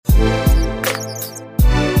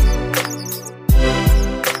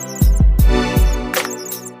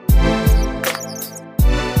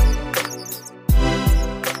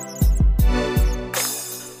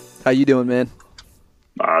you doing, man?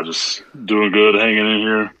 Just doing good, hanging in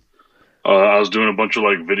here. I was doing a bunch of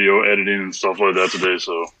like video editing and stuff like that today,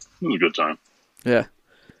 so it was a good time. Yeah,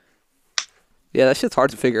 that shit's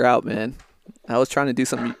hard to figure out, man. I was trying to do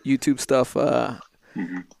some YouTube stuff,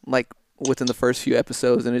 like within the first few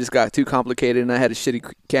episodes, and it just got too complicated, and I had a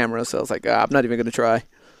shitty camera, so I was like, I'm not even gonna try.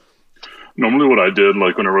 Normally what I did,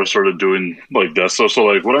 like whenever I started doing like that stuff, so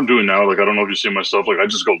like what I'm doing now, like I don't know if you see my stuff, like I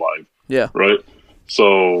just go live. Yeah. Right?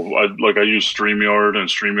 So I use StreamYard, and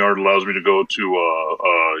StreamYard allows me to go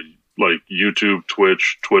to like YouTube,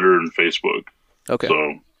 Twitch, Twitter, and Facebook. Okay.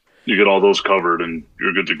 So you get all those covered and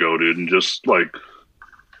you're good to go, dude. And just like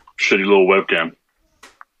shitty little webcam.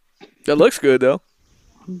 That looks good though.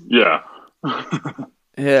 Yeah.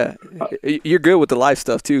 Yeah. You're good with the live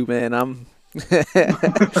stuff too, man.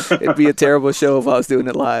 It'd be a terrible show if I was doing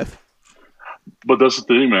it live. But that's the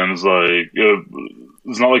thing, man. It's like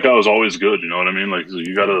it's not like I was always good. You know what I mean? Like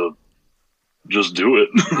you gotta just do it.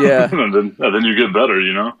 Yeah. and then you get better.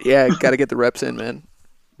 You know? Yeah, gotta get the reps in, man.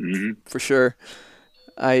 Mm-hmm. For sure.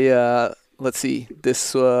 Let's see.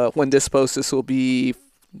 This when this posts, this will be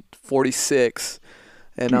 46,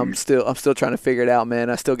 and I'm still trying to figure it out, man.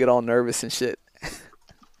 I still get all nervous and shit.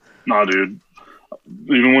 Nah, dude.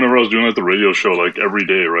 Even whenever I was doing like the radio show, like every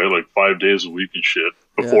day, right, like 5 days a week and shit.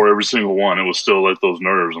 Before every single one, it was still like those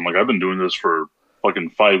nerves. I'm like, I've been doing this for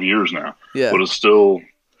fucking 5 years now. Yeah. But it's still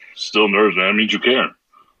nerves, man. That means you care.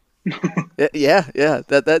 Yeah.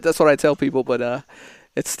 That's what I tell people, but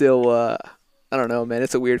it's still I don't know, man.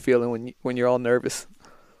 It's a weird feeling when you're all nervous.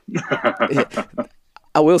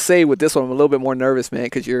 I will say with this one, I'm a little bit more nervous, man,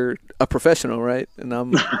 because you're a professional, right? And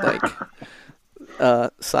I'm like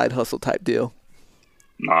side hustle type deal.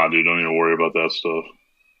 Nah, dude, don't even worry about that stuff.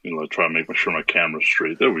 You know, I try to make sure my camera's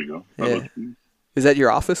straight. There we go. Yeah. Is that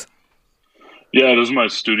your office? Yeah, this is my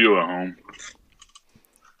studio at home.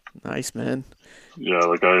 Nice, man. Yeah,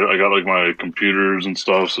 like I got like my computers and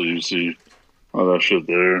stuff, so you see all that shit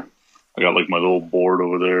there. I got like my little board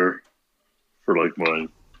over there for like my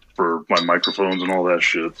microphones and all that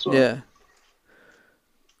shit. So. Yeah.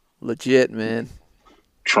 Legit, man.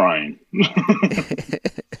 Trying.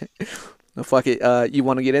 No, fuck it. You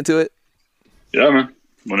want to get into it? Yeah, man.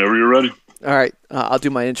 Whenever you're ready. All right. I'll do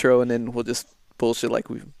my intro, and then we'll just bullshit like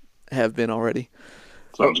we have been already.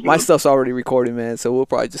 Sounds good. My stuff's already recorded, man, so we'll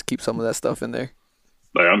probably just keep some of that stuff in there.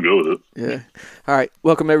 Hey, I'm good with it. Yeah. All right.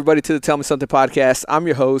 Welcome, everybody, to the Tell Me Something podcast. I'm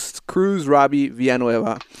your host, Cruz Robbie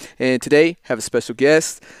Villanueva. And today, have a special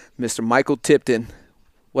guest, Mr. Michael Tipton.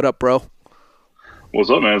 What up, bro? What's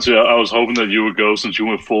up, man? See, I was hoping that you would go, since you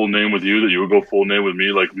went full name with you, that you would go full name with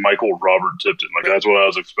me, like Michael Robert Tipton. Like, that's what I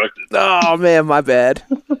was expecting. Oh, man, my bad.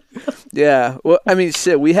 Yeah. Well, I mean,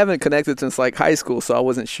 shit, we haven't connected since, like, high school, so I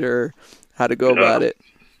wasn't sure how to go about it.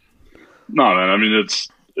 No, man. I mean, it's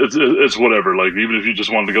whatever. Like, even if you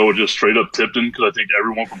just wanted to go with just straight up Tipton, because I think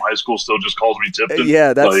everyone from high school still just calls me Tipton.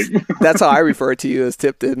 Yeah, that's how I refer to you, as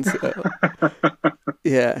Tipton. So.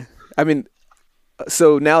 Yeah. I mean,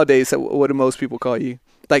 so nowadays, what do most people call you?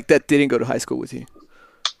 Like, that didn't go to high school with you?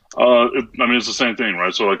 I mean, it's the same thing,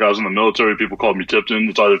 right? So, like, I was in the military, people called me Tipton.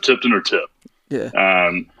 It's either Tipton or Tip. Yeah.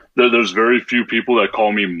 And there's very few people that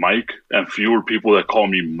call me Mike, and fewer people that call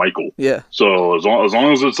me Michael. Yeah. So as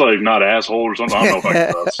long as it's like not asshole or something, I don't know if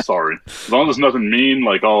I can sorry. As long as it's nothing mean,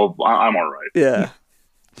 like I'm all right. Yeah.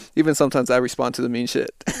 Even sometimes I respond to the mean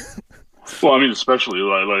shit. Well, I mean, especially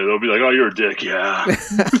like they'll be like, "Oh, you're a dick." Yeah.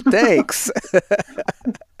 Thanks.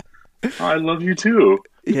 I love you too.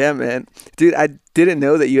 Yeah, man. Dude, I didn't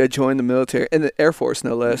know that you had joined the military, and the Air Force,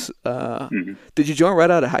 no less. Did you join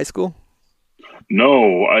right out of high school?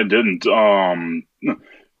 No, I didn't.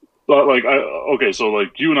 Okay, so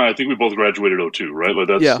like you and I think we both graduated 2002, right? Like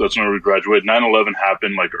that's when we graduated. 9/11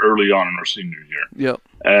 happened like early on in our senior year. Yep.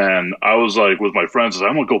 And I was like with my friends,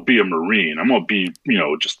 I'm gonna go be a Marine. I'm gonna be,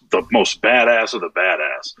 just the most badass of the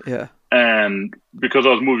badass. Yeah. And because I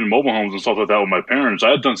was moving mobile homes and stuff like that with my parents, I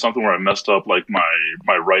had done something where I messed up like my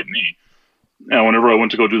right knee. And whenever I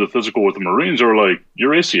went to go do the physical with the Marines, they were like,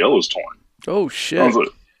 "Your ACL is torn." Oh shit. I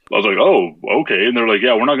was like, "Oh, okay." And they're like,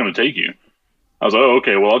 "Yeah, we're not going to take you." I was like, "Oh,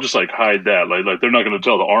 okay. Well, I'll just like hide that. Like they're not going to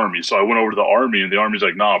tell the Army." So I went over to the Army, and the Army's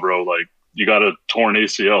like, "Nah, bro. Like you got a torn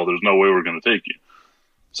ACL. There's no way we're going to take you."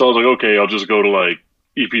 So I was like, "Okay, I'll just go to like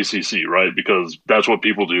EPCC, right? Because that's what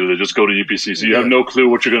people do. They just go to EPCC. You have no clue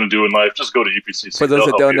what you're going to do in life. Just go to EPCC." For those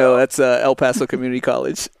that don't know, that's El Paso Community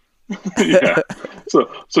College. Yeah. So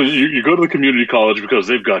you go to the community college because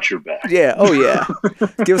they've got your back. Yeah. Oh yeah.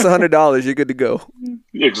 Give us $100. You're good to go.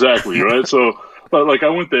 Exactly. Right. So like I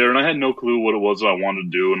went there and I had no clue what it was that I wanted to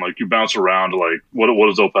do. And like you bounce around to like, what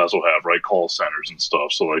does El Paso have? Right. Call centers and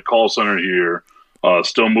stuff. So like call center here,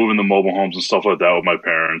 still moving the mobile homes and stuff like that with my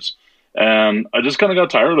parents. And I just kind of got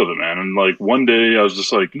tired of it, man. And like one day I was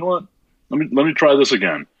just like, you know what? Let me try this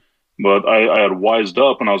again. But I had wised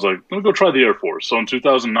up and I was like, let me go try the Air Force. So in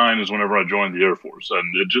 2009 is whenever I joined the Air Force,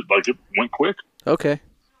 and it went quick. Okay.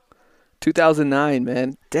 2009,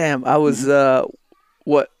 man. Damn, I was during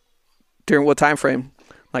what time frame?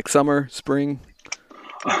 Like summer, spring?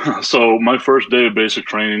 So my first day of basic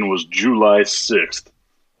training was July 6th.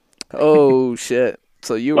 Oh shit!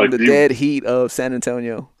 So you were in the dead heat of San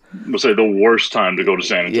Antonio. I would say the worst time to go to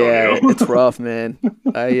San Antonio. Yeah, it's rough, man.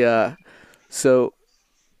 So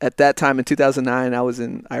at that time in 2009, I was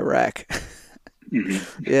in Iraq.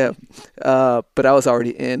 Mm-hmm. Yeah, but I was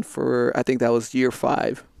already in for, I think that was year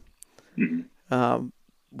 5. Mm-hmm.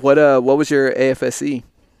 What was your AFSC?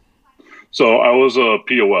 So I was a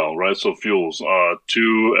POL, right? So fuels,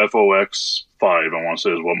 2 FOX 5, I want to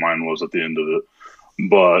say is what mine was at the end of it.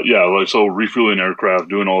 But yeah, like, so refueling aircraft,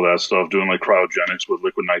 doing all that stuff, doing like cryogenics with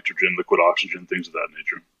liquid nitrogen, liquid oxygen, things of that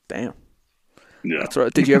nature. Damn. Yeah. That's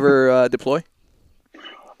right. Did you ever deploy?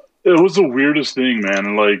 It was the weirdest thing, man.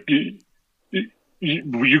 And like,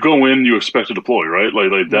 you go in, you expect to deploy, right?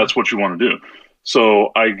 Like that's what you want to do.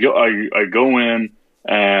 So I go in,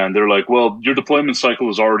 and they're like, well, your deployment cycle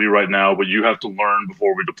is already right now, but you have to learn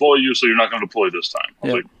before we deploy you, so you're not going to deploy this time. I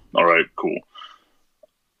was like, all right, cool.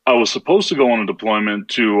 I was supposed to go on a deployment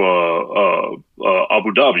to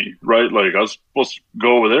Abu Dhabi, right? Like, I was supposed to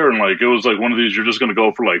go over there, and like, it was like one of these, you're just going to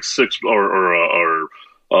go for like 6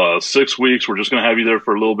 weeks. We're just going to have you there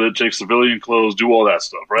for a little bit, take civilian clothes, do all that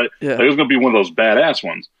stuff, right? Yeah. Like, it was going to be one of those badass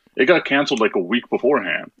ones. It got canceled like a week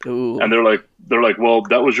beforehand. Ooh. And they're like, well,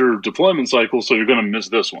 that was your deployment cycle, so you're going to miss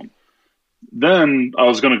this one. Then I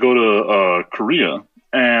was going to go to Korea,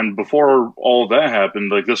 and before all that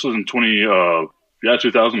happened, like, this was in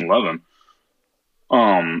 2011.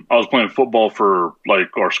 I was playing football for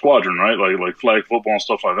like our squadron, right? Like flag football and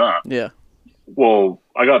stuff like that. Yeah. Well,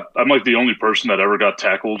 I'm like the only person that ever got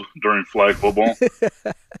tackled during flag football.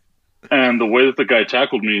 And the way that the guy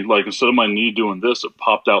tackled me, like, instead of my knee doing this, it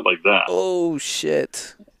popped out like that. Oh,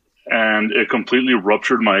 shit. And it completely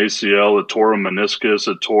ruptured my ACL. It tore a meniscus.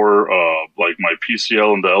 It tore, like, my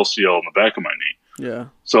PCL and the LCL in the back of my knee. Yeah.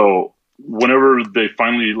 So whenever they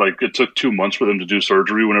finally, like, it took 2 months for them to do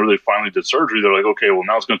surgery. Whenever they finally did surgery, they're like, okay, well,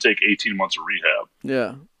 now it's going to take 18 months of rehab.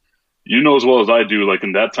 Yeah. You know as well as I do, like,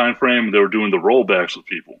 in that time frame, they were doing the rollbacks with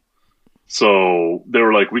people. So they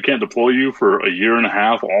were like, we can't deploy you for a year and a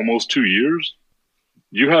half, almost 2 years.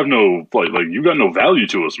 You have no, like you got no value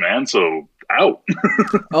to us, man. So out.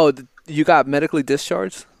 Oh, you got medically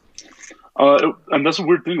discharged? And that's a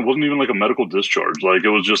weird thing. It wasn't even like a medical discharge. Like, it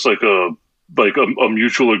was just like a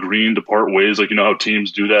mutual agreeing to part ways. Like, you know how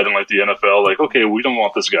teams do that in like the NFL? Like, okay, we don't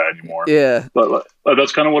want this guy anymore. Yeah. But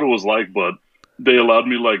that's kind of what it was like. But they allowed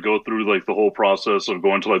me to like go through like the whole process of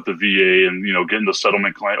going to like the VA and, you know, getting the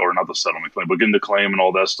settlement claim, or not the settlement claim, but getting the claim and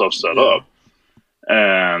all that stuff set up.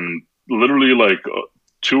 And literally like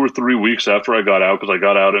 2 or 3 weeks after I got out, because I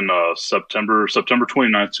got out in September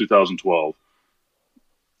 29th, 2012.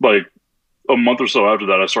 Like a month or so after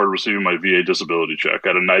that, I started receiving my VA disability check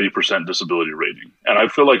at a 90% disability rating. And I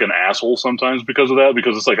feel like an asshole sometimes because of that,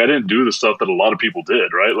 because it's like I didn't do the stuff that a lot of people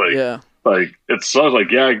did, right? Like, like, it sucks.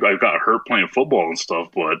 Like, yeah, I got hurt playing football and stuff,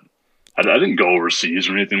 but I didn't go overseas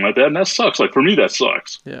or anything like that, and that sucks. Like, for me, that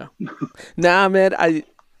sucks. Yeah. Nah, man, I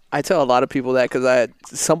tell a lot of people that because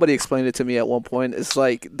somebody explained it to me at one point. It's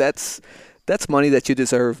like that's money that you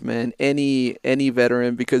deserve, man. Any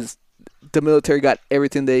veteran, because the military got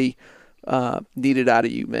everything they needed out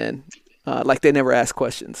of you, man. Like, they never ask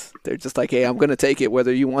questions. They're just like, hey, I'm going to take it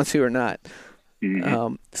whether you want to or not.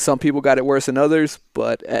 Mm-hmm. Some people got it worse than others,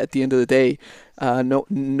 but at the end of the day,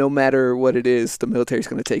 no matter what it is, the military's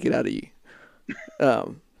going to take it out of you.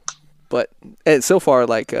 And so far,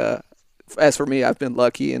 like, as for me, I've been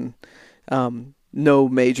lucky and no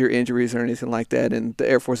major injuries or anything like that, and the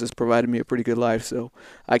Air Force has provided me a pretty good life, so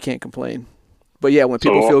I can't complain. But yeah, when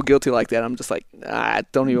people feel guilty like that, I'm just like,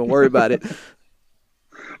 don't even worry about it.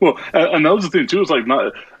 Well, and that was the thing too. It's like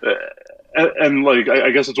not. And like,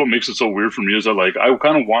 I guess that's what makes it so weird for me is that like I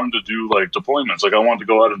kind of wanted to do like deployments. Like, I wanted to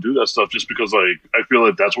go out and do that stuff just because like I feel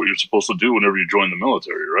like that's what you're supposed to do whenever you join the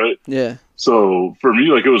military, right? Yeah. So for me,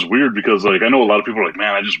 like, it was weird because like I know a lot of people are like,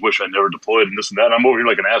 man, I just wish I never deployed and this and that. And I'm over here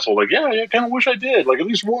like an asshole, like, yeah, I kind of wish I did, like, at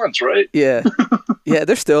least once, right? Yeah. Yeah,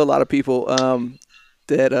 there's still a lot of people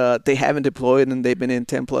that they haven't deployed and they've been in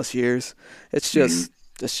 10 plus years. It's just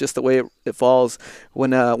it's just the way it falls.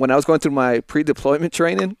 When I was going through my pre-deployment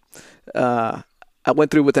training, I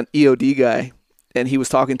went through with an EOD guy, and he was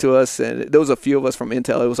talking to us, and there was a few of us from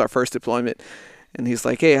Intel. It was our first deployment, And he's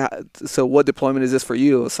like, hey, so what deployment is this for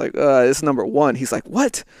you? It's like, this is number 1. He's like,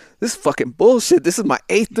 what? This is fucking bullshit. This is my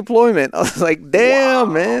 8th deployment. I was like,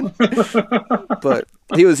 damn, man. But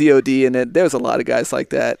he was EOD, and there was a lot of guys like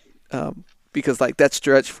that. Because like that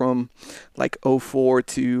stretch from like 04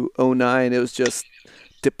 to 09, it was just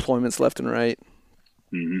deployments left and right.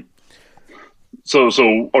 Mm-hmm.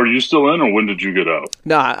 So are you still in, or when did you get out?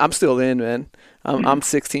 Nah, I'm still in, man. I'm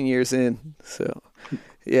 16 years in, so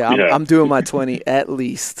yeah, I'm doing my 20 at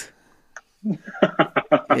least.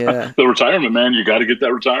 Yeah, the retirement, man. You got to get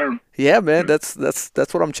that retirement. Yeah, man. That's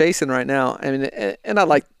what I'm chasing right now. I mean, and I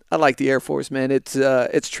like the Air Force, man.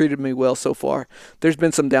 It's treated me well so far. There's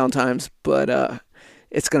been some downtimes, but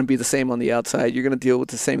it's gonna be the same on the outside. You're gonna deal with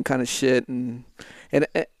the same kind of shit, and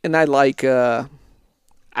I like.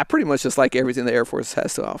 I pretty much just like everything the Air Force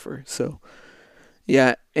has to offer. So,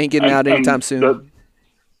 yeah, ain't getting out anytime soon.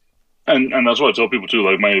 And that's what I tell people too.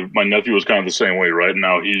 Like my nephew was kind of the same way, right?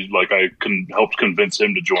 Now I helped convince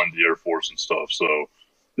him to join the Air Force and stuff. So,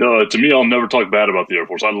 to me, I'll never talk bad about the Air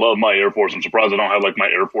Force. I love my Air Force. I'm surprised I don't have like my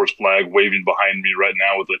Air Force flag waving behind me right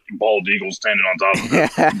now with a bald eagle standing on top of it.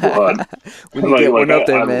 But we need to get one up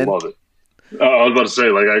there, man. I love it. I was about to say,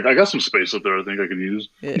 like, I got some space up there I think I can use.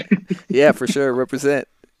 Yeah, for sure. Represent.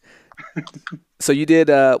 So you did,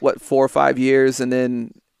 4 or 5 years, and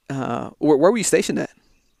then where were you stationed at?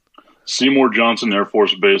 Seymour Johnson Air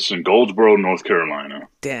Force Base in Goldsboro, North Carolina.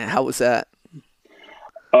 Damn, how was that?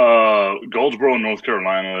 Goldsboro, North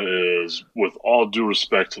Carolina is, with all due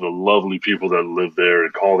respect to the lovely people that live there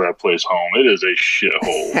and call that place home, it is a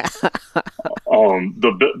shithole.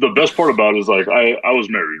 The best part about it is, like, I was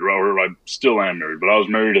married, right? Or I still am married, but I was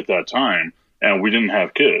married at that time, and we didn't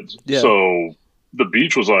have kids. Yeah. So the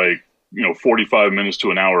beach was like, 45 minutes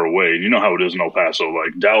to an hour away. You know how it is in El Paso.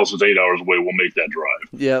 Like, Dallas is 8 hours away. We'll make that drive.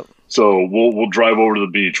 Yep. So we'll drive over to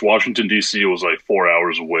the beach. Washington, D.C. was like 4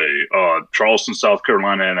 hours away. Charleston, South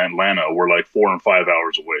Carolina, and Atlanta were like 4 and 5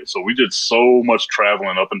 hours away. So we did so much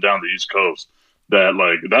traveling up and down the East Coast that,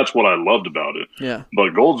 like, that's what I loved about it. Yeah. But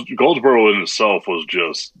Goldsboro in itself was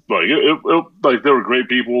just like like there were great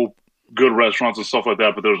people, good restaurants and stuff like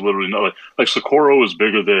that. But there was literally no like Socorro is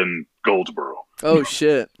bigger than Goldsboro. Oh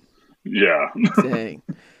shit. Yeah. Dang.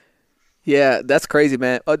 Yeah, that's crazy,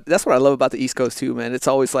 man. That's what I love about the East Coast too, man. It's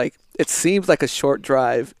always like, it seems like a short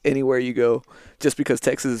drive anywhere you go, just because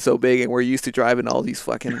Texas is so big and we're used to driving all these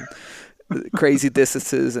fucking crazy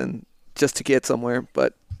distances and just to get somewhere.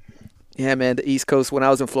 But yeah, man, the East Coast, when I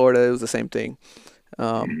was in Florida, it was the same thing.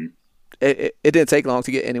 It didn't take long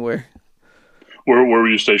to get anywhere. Where were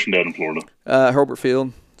you stationed at in Florida? Hurlburt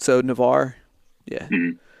Field, so Navarre. Yeah.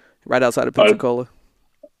 Mm-hmm. Right outside of Pensacola.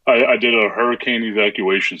 I did a hurricane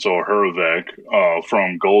evacuation, so a hurrivac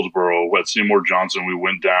from Goldsboro at Seymour Johnson. We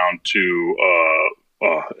went down to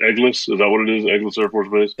Egless. Is that what it is? Egless Air Force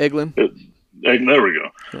Base? Eglin. There we go.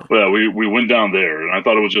 Yeah. Well, we went down there, and I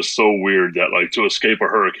thought it was just so weird that, like, to escape a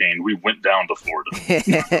hurricane, we went down to Florida.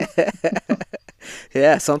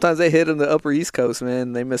 Yeah, sometimes they hit on the upper East Coast,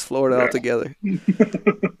 man. They miss Florida altogether.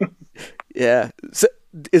 Yeah. So,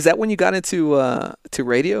 is that when you got into to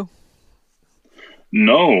radio?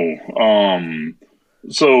 No.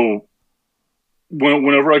 So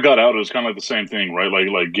whenever I got out, it was kind of like the same thing, right?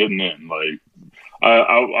 Like getting in. Like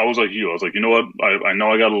I was like you. I was like, you know what? I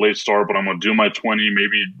know I got a late start, but I'm gonna do my 20.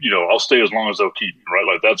 Maybe I'll stay as long as they'll keep me, right?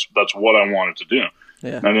 Like that's what I wanted to do.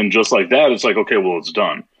 Yeah. And then just like that, it's like, okay, well, it's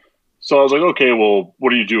done. So I was like, okay, well,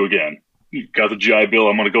 what do you do again? You got the GI Bill.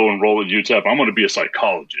 I'm gonna go enroll at UTEP. I'm gonna be a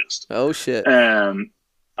psychologist. Oh shit. And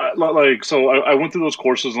so I went through those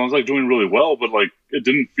courses and I was like doing really well, but like it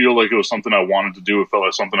didn't feel like it was something I wanted to do. It felt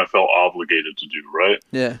like something I felt obligated to do, right?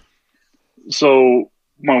 Yeah. So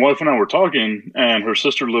my wife and I were talking, and her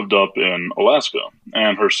sister lived up in Alaska,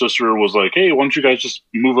 and her sister was like, "Hey, why don't you guys just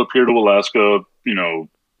move up here to Alaska?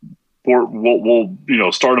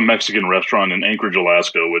 We'll start a Mexican restaurant in Anchorage,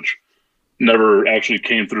 Alaska," which never actually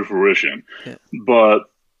came through fruition. Yeah. But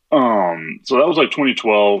so that was like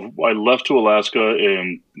 2012. I left to Alaska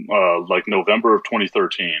in like November of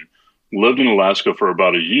 2013. Lived in Alaska for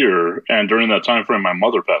about a year, and during that time frame, my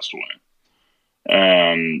mother passed away.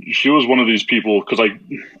 And she was one of these people, because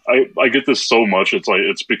I get this so much, it's like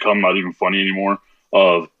it's become not even funny anymore.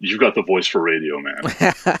 You've got the voice for radio, man.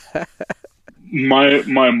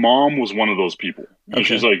 My mom was one of those people. And okay.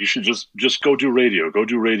 She's like, you should just go do radio, go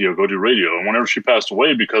do radio, go do radio. And whenever she passed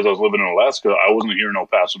away, because I was living in Alaska, I wasn't here in El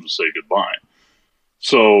Paso to say goodbye.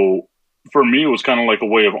 So for me, it was kind of like a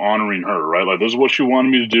way of honoring her, right? Like, this is what she wanted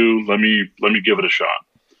me to do. Let me give it a shot.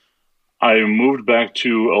 I moved back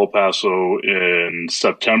to El Paso in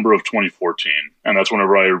September of 2014, and that's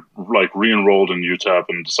whenever I like re-enrolled in UTEP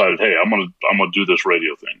and decided, hey, I'm gonna do this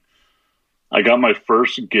radio thing. I got my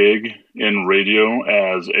first gig in radio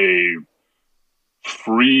as a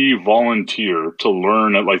free volunteer to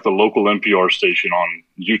learn at like the local NPR station on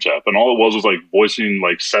UTEP, and all it was like voicing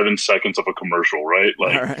like 7 seconds of a commercial, right?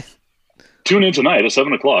 Like, All right. Tune in tonight at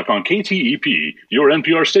 7:00 on KTEP, your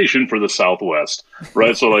NPR station for the Southwest,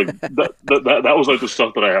 right? So like that was like the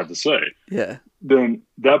stuff that I had to say. Yeah. Then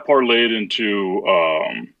that parlayed into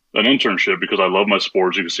an internship because I love my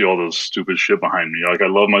sports. You can see all those stupid shit behind me. Like I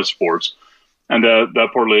love my sports. And that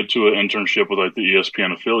parlayed to an internship with like the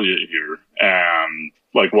ESPN affiliate here. And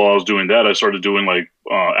like while I was doing that, I started doing like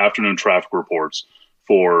afternoon traffic reports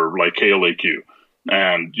for like KLAQ.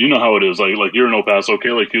 And you know how it is, like you're in El Paso,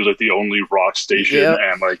 KLAQ is like the only rock station, Yep.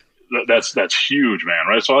 and like that's huge, man,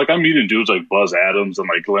 right? So like I'm meeting dudes like Buzz Adams and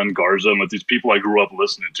like Glenn Garza and like these people I grew up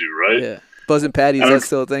listening to, right? Yeah. Buzz and Patty, is that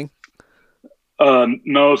still a thing?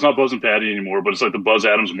 No, it's not Buzz and Patty anymore, but it's like the Buzz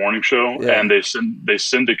Adams morning show, Yeah. and they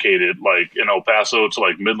syndicated like in El Paso to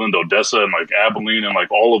like Midland, Odessa, and like Abilene, and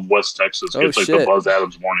like all of West Texas gets like the Buzz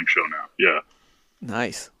Adams morning show now. Yeah,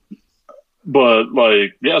 nice. But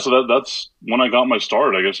like, yeah, so that's when I got my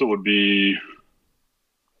start. I guess it would be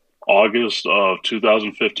August of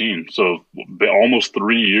 2015. So almost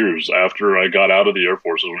 3 years after I got out of the Air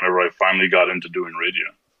Force is whenever I finally got into doing radio.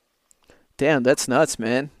 Damn, that's nuts,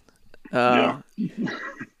 man. Yeah.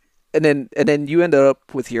 And then you ended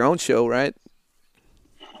up with your own show, right?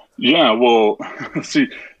 Yeah, well, see,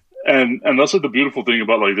 and that's like the beautiful thing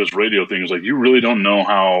about like this radio thing is like you really don't know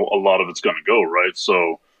how a lot of it's going to go, right?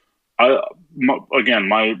 So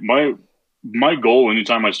my goal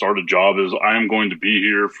anytime I start a job is I am going to be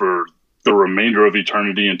here for the remainder of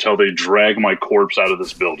eternity until they drag my corpse out of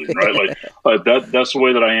this building, right? like that's the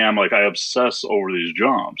way that I am. Like I obsess over these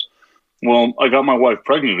jobs. Well, I got my wife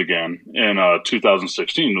pregnant again in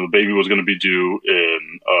 2016. The baby was going to be due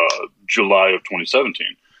in July of 2017.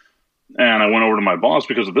 And I went over to my boss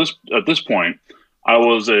because at this point, I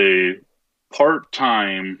was a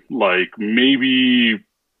part-time, like maybe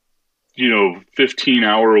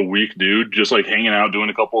 15-hour a week dude, just like hanging out,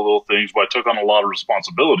 doing a couple of little things. But I took on a lot of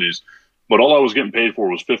responsibilities. But all I was getting paid for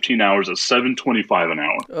was 15 hours at $7.25 an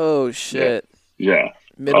hour. Oh shit! Yeah.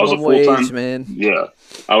 Minimum wage, man. Yeah,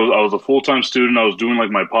 I was a full-time student. I was doing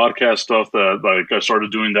like my podcast stuff. That like I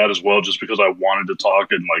started doing that as well, just because I wanted to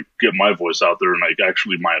talk and like get my voice out there and like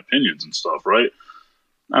actually my opinions and stuff. Right.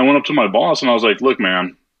 I went up to my boss and I was like, "Look,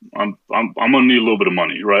 man, I'm gonna need a little bit of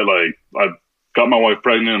money, right? Like I've got my wife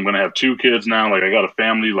pregnant. I'm gonna have 2 kids now. Like I got a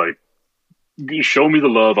family. Like show me the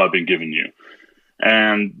love I've been giving you."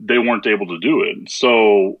 And they weren't able to do it.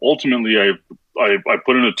 So ultimately, I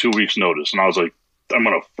put in a 2 weeks notice, and I was like, I'm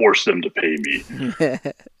going to force them to pay me.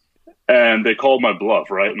 And they called my bluff,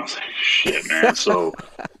 right? And I was like, shit, man. So,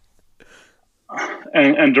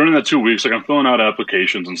 and during that 2 weeks, like I'm filling out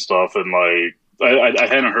applications and stuff. And like, I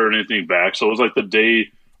hadn't heard anything back. So it was like the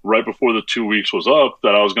day right before the 2 weeks was up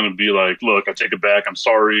that I was going to be like, look, I take it back. I'm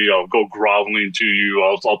sorry. I'll go groveling to you.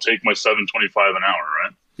 I'll take my $7.25 an hour.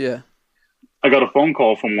 Right. Yeah. I got a phone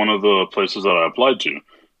call from one of the places that I applied to.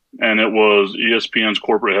 And it was ESPN's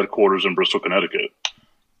corporate headquarters in Bristol, Connecticut.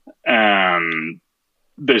 And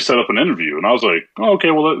they set up an interview. And I was like, oh,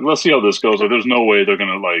 okay, well, let's see how this goes. Like, there's no way they're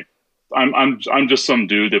going to, like, I'm just some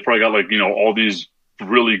dude. They probably got, like, all these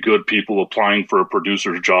really good people applying for a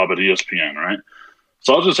producer's job at ESPN, right?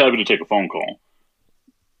 So I was just happy to take a phone call.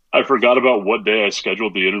 I forgot about what day I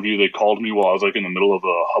scheduled the interview. They called me while I was, like, in the middle of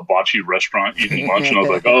a hibachi restaurant eating lunch. And I was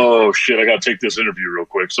like, oh, shit, I got to take this interview real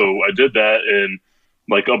quick. So I did that in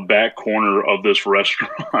like a back corner of this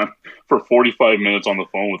restaurant for 45 minutes on the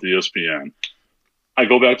phone with ESPN. I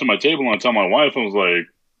go back to my table and I tell my wife, I was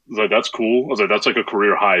like, that's cool. I was like, that's like a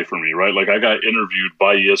career high for me, right? Like I got interviewed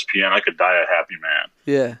by ESPN. I could die a happy man.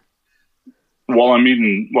 Yeah. While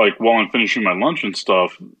I'm finishing my lunch and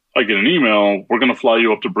stuff, I get an email. We're going to fly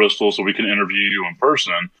you up to Bristol so we can interview you in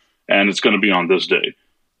person. And it's going to be on this day.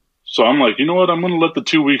 So I'm like, you know what? I'm going to let the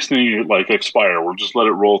 2 weeks thing like expire. We'll just let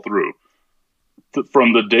it roll through.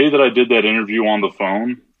 From the day that I did that interview on the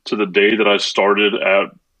phone to the day that I started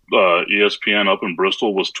at ESPN up in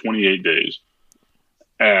Bristol was 28 days.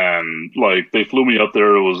 And like they flew me up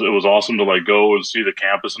there. It was awesome to like go and see the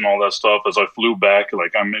campus and all that stuff. As I flew back,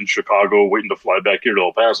 like I'm in Chicago waiting to fly back here to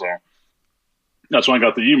El Paso. That's when I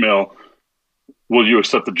got the email. Will you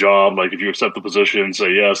accept the job? Like if you accept the position,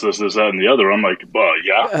 say yes, this, that, and the other. I'm like,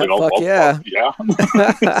 yeah. Like, yeah. Yeah.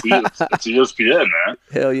 it's ESPN, man.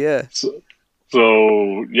 Hell yeah.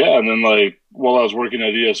 So yeah, and then like while I was working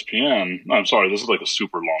at ESPN, I'm sorry, this is like a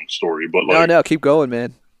super long story, but No, like, no, keep going,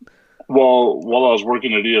 man. while I was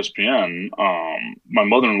working at ESPN, my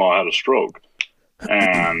mother-in-law had a stroke,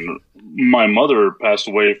 and my mother passed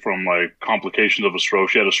away from like complications of a stroke.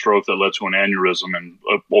 She had a stroke that led to an aneurysm, and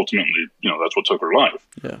ultimately, that's what took her life.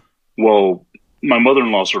 Yeah. Well, my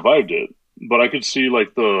mother-in-law survived it, but I could see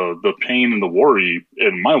like the pain and the worry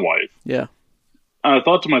in my wife. Yeah. And I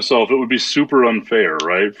thought to myself, it would be super unfair,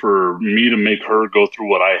 right, for me to make her go through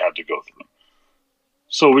what I had to go through.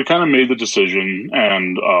 So we kind of made the decision,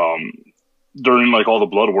 and during like all the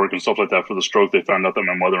blood work and stuff like that for the stroke, they found out that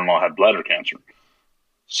my mother-in-law had bladder cancer.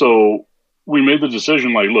 So we made the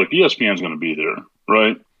decision, like, look, ESPN's going to be there,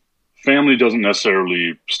 right? Family doesn't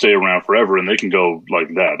necessarily stay around forever, and they can go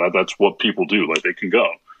like that. That's what people do. Like, they can go.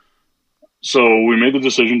 So we made the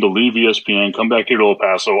decision to leave ESPN, come back here to El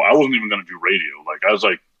Paso. I wasn't even going to do radio. Like, I was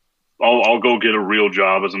like, I'll go get a real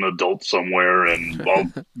job as an adult somewhere, and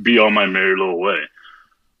I'll be on my merry little way.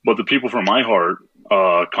 But the people from iHeart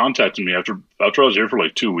contacted me after I was here for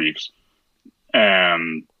like 2 weeks,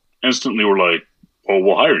 and instantly were like, "Well,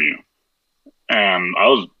 we'll hire you." And I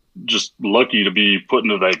was just lucky to be put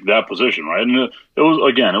into that position, right? And it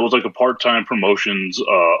was like a part-time promotions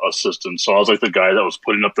assistant. So I was like the guy that was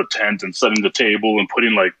putting up the tent and setting the table and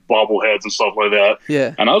putting like bobbleheads and stuff like that.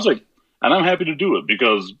 Yeah. And I was like, and I'm happy to do it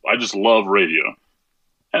because I just love radio.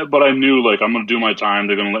 But I knew, like, I'm going to do my time.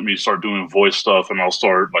 They're going to let me start doing voice stuff, and I'll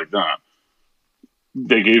start like that.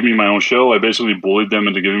 They gave me my own show. I basically bullied them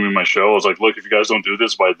into giving me my show. I was like, look, if you guys don't do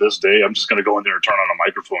this by this day, I'm just going to go in there and turn on a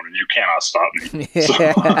microphone, and you cannot stop me. Yeah.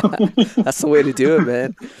 So, that's the way to do it,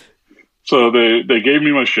 man. So they gave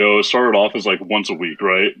me my show. It started off as like once a week,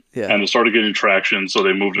 right? Yeah. And it started getting traction, so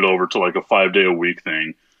they moved it over to like a 5-day-a-week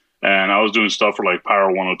thing. And I was doing stuff for like Power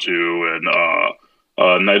 102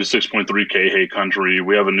 and 96.3 K Country.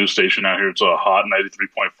 We have a new station out here. It's a hot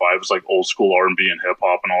 93.5. It's like old school R&B and hip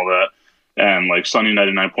hop and all that. And like Sunny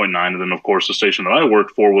 99.9. And then of course the station that I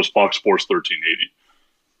worked for was Fox Sports 1380.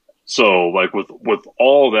 So like with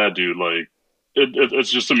all that, dude, like it's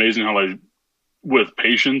just amazing how like with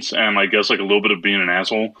patience and I guess like a little bit of being an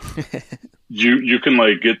asshole, you can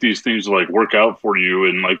like get these things to like work out for you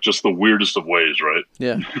in like just the weirdest of ways, right?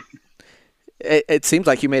 Yeah. It seems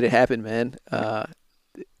like you made it happen, man.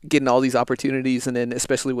 Getting all these opportunities, and then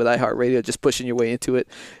especially with iHeart Radio, just pushing your way into it.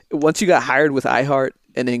 Once you got hired with iHeart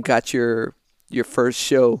and then got your first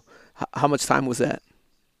show, how much time was that?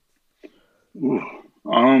 Ooh,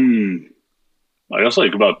 I guess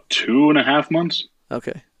like about 2.5 months.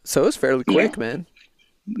 Okay, so it was fairly quick, man.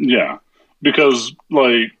 Yeah, because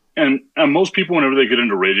like, and most people, whenever they get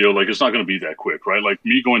into radio, like it's not going to be that quick, right? Like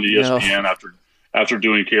me going to ESPN after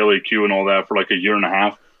doing KLAQ and all that for like a year and a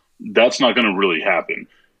half, that's not going to really happen.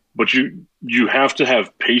 But you have to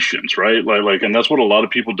have patience, right? Like, and that's what a lot of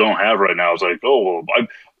people don't have right now. It's like, oh, well,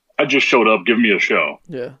 I just showed up, give me a show.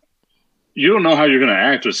 Yeah. You don't know how you're going to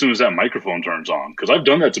act as soon as that microphone turns on. Because I've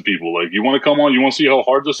done that to people. Like, you want to come on, you want to see how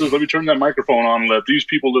hard this is? Let me turn that microphone on and let these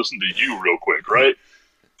people listen to you real quick, right?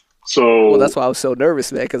 So, well, that's why I was so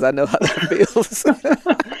nervous, man, because I know how that feels.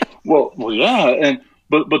 well, yeah, and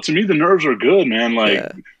but to me, the nerves are good, man. Like.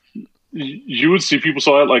 Yeah. You would see people.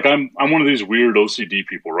 So I'm one of these weird OCD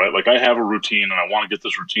people, right? Like I have a routine and I want to get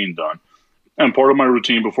this routine done. And part of my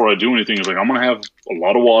routine before I do anything is like, I'm going to have a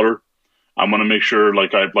lot of water. I'm going to make sure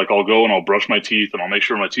I'll go and I'll brush my teeth and I'll make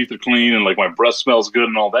sure my teeth are clean and like my breath smells good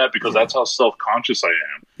and all that, because that's how self-conscious I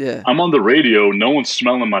am. Yeah. I'm on the radio. No one's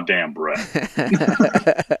smelling my damn breath.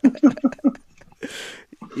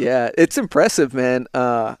 Yeah. It's impressive, man.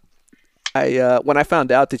 When I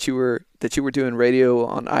found out that you were doing radio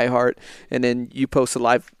on iHeart, and then you posted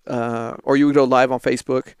live, or you would go live on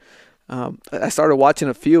Facebook, I started watching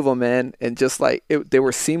a few of them, man, and just like they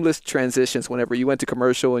were seamless transitions. Whenever you went to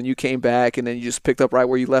commercial and you came back, and then you just picked up right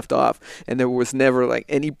where you left off, and there was never like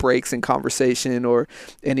any breaks in conversation or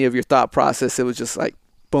any of your thought process. It was just like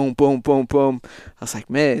boom, boom, boom, boom. I was like,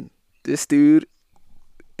 man, this dude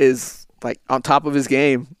is like on top of his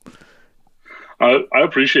game. I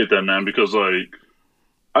appreciate that, man, because like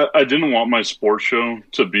I didn't want my sports show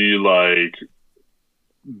to be like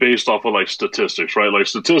based off of like statistics, right? Like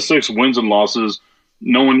statistics, wins and losses.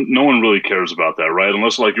 No one really cares about that, right?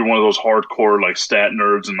 Unless like you're one of those hardcore like stat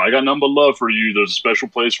nerds and I got nothing but love for you. There's a special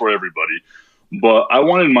place for everybody. But I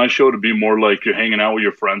wanted my show to be more like you're hanging out with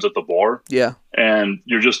your friends at the bar. Yeah. And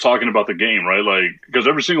you're just talking about the game, right? Like, because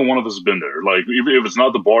every single one of us has been there. Like, if it's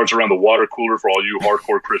not the bar, it's around the water cooler for all you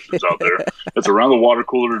hardcore Christians out there. It's around the water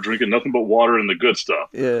cooler drinking nothing but water and the good stuff.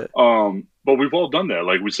 Yeah. But we've all done that.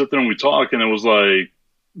 Like, we sit there and we talk, and it was like,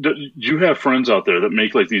 you have friends out there that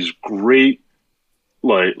make like these great,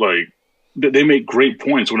 like they make great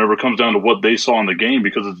points whenever it comes down to what they saw in the game,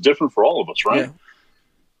 because it's different for all of us, right? Yeah.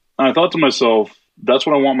 And I thought to myself, that's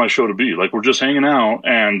what I want my show to be. Like, we're just hanging out,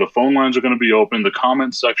 and the phone lines are going to be open. The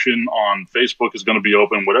comment section on Facebook is going to be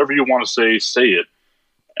open. Whatever you want to say it.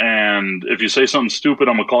 And if you say something stupid,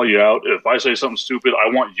 I'm going to call you out. If I say something stupid,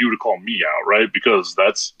 I want you to call me out, right? Because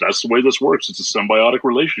that's the way this works. It's a symbiotic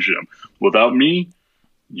relationship. Without me,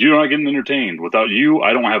 you're not getting entertained. Without you,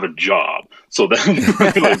 I don't have a job. So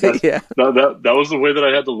that, Yeah. that was the way that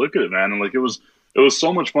I had to look at it, man. And like, it was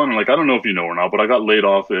so much fun. And like, I don't know if you know or not, but I got laid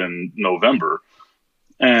off in November.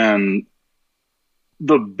 And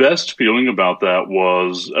the best feeling about that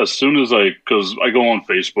was, as soon as because I go on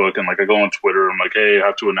Facebook and like I go on Twitter, I'm like, hey, I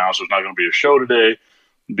have to announce there's not going to be a show today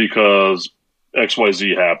because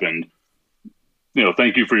XYZ happened. You know,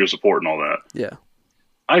 thank you for your support and all that. Yeah.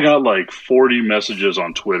 I got like 40 messages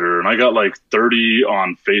on Twitter, and I got like 30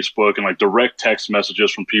 on Facebook, and like direct text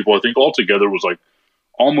messages from people. I think altogether it was like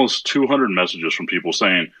almost 200 messages from people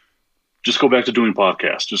saying, just go back to doing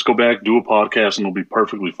podcasts. Just go back, do a podcast, and it'll be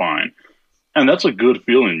perfectly fine. And that's a good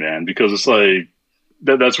feeling, man, because it's like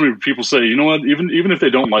that's when people say, you know what, even if they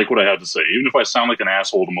don't like what I have to say, even if I sound like an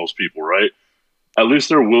asshole to most people, right? At least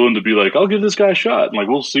they're willing to be like, I'll give this guy a shot. And like,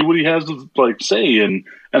 we'll see what he has to like say. And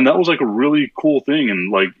that was like a really cool thing.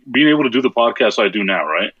 And like being able to do the podcast I do now,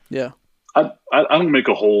 right? Yeah. I don't make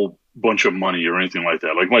a whole bunch of money or anything like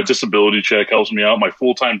that. Like, my disability check helps me out. My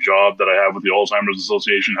full-time job that I have with the Alzheimer's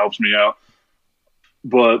Association helps me out.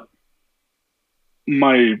 But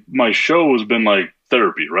my show has been like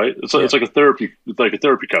therapy, right? It's like a therapy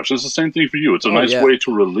couch. It's the same thing for you. It's a nice way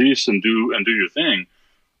to release and do your thing.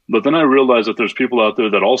 But then I realized that there's people out there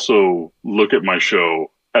that also look at my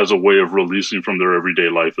show as a way of releasing from their everyday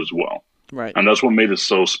life as well. Right. And that's what made it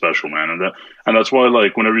so special, man. And that's why,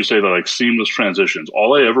 like, whenever you say that, like, seamless transitions,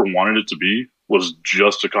 all I ever wanted it to be was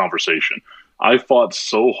just a conversation. I fought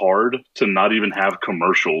so hard to not even have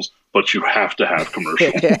commercials, but you have to have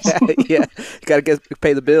commercials. Yeah. You got to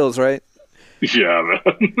pay the bills, right? Yeah,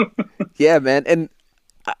 man. Yeah, man. And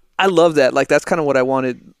I love that. Like, that's kind of what I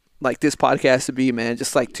wanted, like, this podcast to be, man.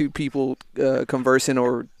 Just like two people conversing,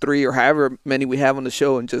 or three, or however many we have on the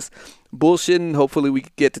show, and just bullshitting. Hopefully we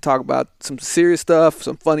get to talk about some serious stuff,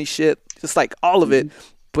 some funny shit, just like all of it.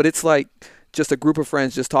 But it's like just a group of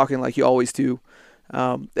friends just talking like you always do.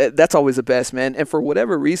 That's always the best, man. And for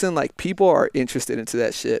whatever reason, like, people are interested into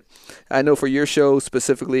that shit. I know for your show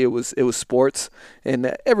specifically, it was sports,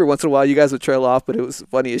 and every once in a while you guys would trail off, but it was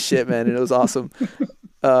funny as shit, man, and it was awesome.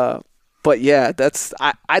 But yeah,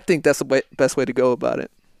 I think that's the best way to go about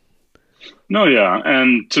it. No, yeah.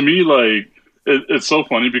 And to me, like, it's so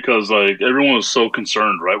funny because, like, everyone was so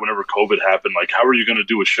concerned, right? Whenever COVID happened, like, how are you going to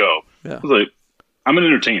do a show? Yeah. I was like, I'm an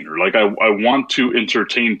entertainer. Like, I want to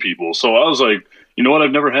entertain people. So I was like, you know what?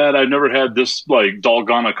 I've never had this, like,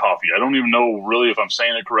 Dalgona coffee. I don't even know really if I'm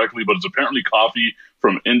saying it correctly, but it's apparently coffee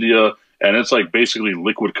from India, and it's like basically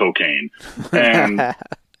liquid cocaine. And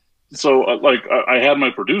so, like, I had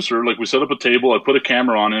my producer, like, we set up a table, I put a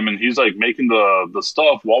camera on him, and he's like making the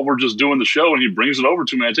stuff while we're just doing the show, and he brings it over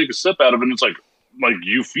to me. I take a sip out of it, and it's like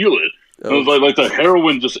you feel it. Oh. It was like the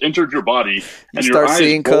heroin just entered your body, and you your start eyes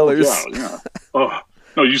seeing colors. Yeah. Oh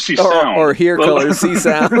no, you see sound or hear colors, see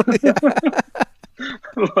sound.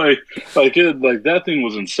 like that thing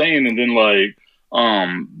was insane. And then, like,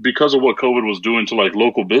 because of what COVID was doing to, like,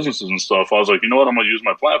 local businesses and stuff, I was like, you know what, I'm gonna use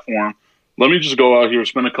my platform. Let me just go out here,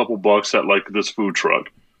 spend a couple bucks at, like, this food truck,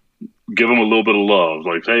 give them a little bit of love.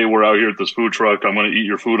 Like, hey, we're out here at this food truck. I'm going to eat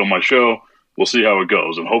your food on my show. We'll see how it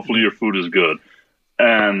goes. And hopefully your food is good.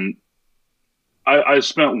 And I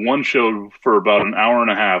spent one show for about an hour and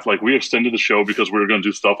a half. Like, we extended the show because we were going to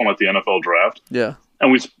do stuff on, like, the NFL draft. Yeah.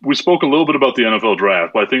 And we spoke a little bit about the NFL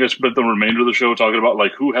draft, but I think I spent the remainder of the show talking about,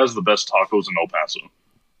 like, who has the best tacos in El Paso.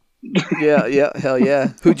 Yeah. Hell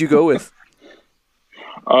yeah. Who'd you go with?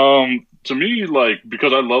 To me, like,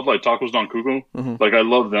 because I love, like, Tacos Don Cuco, like, I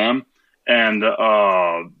love them. And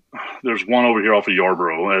there's one over here off of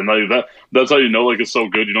Yarborough, and like that's how you know, like, it's so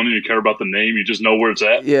good. You don't even care about the name; you just know where it's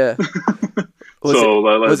at. Yeah.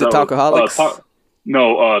 Was it Tacoholics?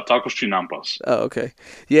 No, Tacos Chinampas. Oh, okay.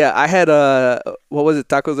 Yeah, I had what was it,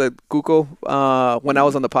 Tacos at Cuco, when I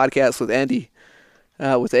was on the podcast with Andy,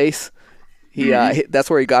 with Ace.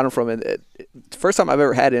 That's where he got them from, and first time I've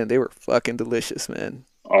ever had it, and they were fucking delicious, man.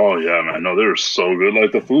 Oh, yeah, man. No, they're so good.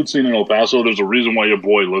 Like, the food scene in El Paso, there's a reason why your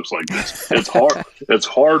boy looks like this. It's hard. It's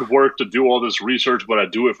hard work to do all this research, but I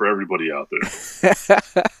do it for everybody out there.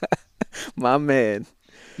 My man.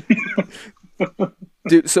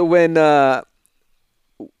 Dude, so when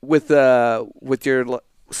with your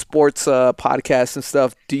sports podcasts and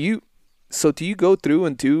stuff, do you So do you go through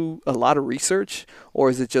and do a lot of research, or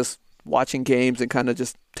is it just watching games and kind of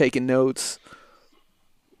just taking notes?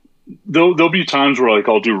 There'll be times where like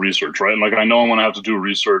I'll do research, right? And like I know I'm gonna have to do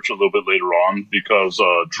research a little bit later on because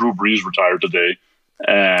Drew Brees retired today,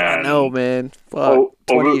 and I know, man. Fuck,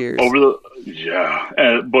 20 years.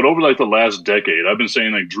 But over like the last decade, I've been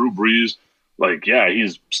saying like Drew Brees, like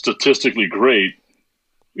he's statistically great.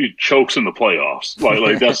 He chokes in the playoffs.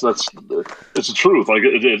 Like that's it's the truth. Like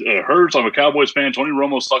it hurts. I'm a Cowboys fan. Tony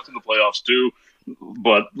Romo sucked in the playoffs too.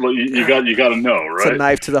 But you got to know, right? It's a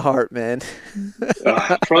knife to the heart, man.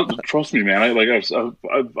 Trust me, man.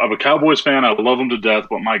 I'm a Cowboys fan. I love them to death,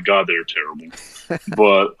 but my God, they're terrible.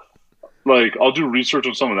 But like, I'll do research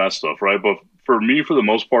on some of that stuff, right? But for me, for the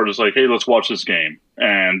most part, it's like, hey, let's watch this game,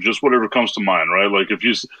 and just whatever comes to mind, right? Like if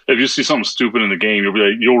you see something stupid in the game,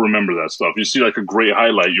 you'll remember that stuff. You see like a great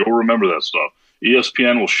highlight, you'll remember that stuff.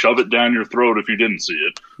 ESPN will shove it down your throat if you didn't see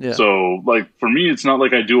it. Yeah. So, like, for me, it's not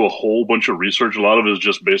like I do a whole bunch of research. A lot of it is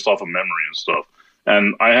just based off of memory and stuff.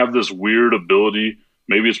 And I have this weird ability.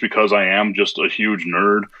 Maybe it's because I am just a huge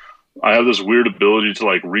nerd. I have this weird ability to,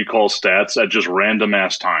 like, recall stats at just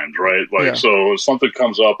random-ass times, right? Like, so if something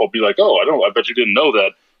comes up, I'll be like, I bet you didn't know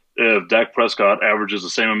that if Dak Prescott averages the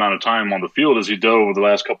same amount of time on the field as he did over the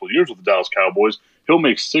last couple of years with the Dallas Cowboys, he'll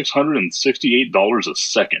make $668 a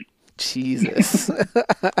second. Jesus.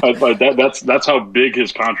 That's how big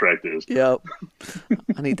his contract is. Yep.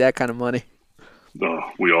 I need that kind of money.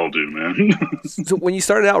 Oh, we all do, man. So when you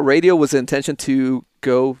started out radio, was the intention to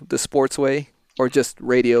go the sports way or just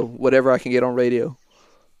radio, whatever I can get on radio?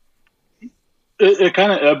 It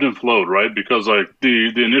kind of ebbed and flowed, right? Because like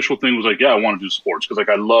the initial thing was like, I want to do sports because like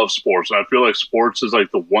I love sports, and I feel like sports is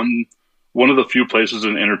like the one of the few places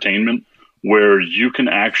in entertainment where you can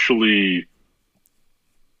actually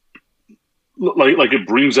like it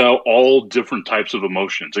brings out all different types of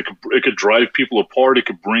emotions. It could drive people apart. It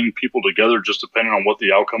could bring people together just depending on what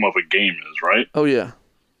the outcome of a game is, right? Oh yeah.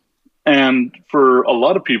 And for a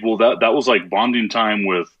lot of people, that was like bonding time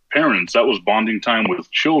with parents. That was bonding time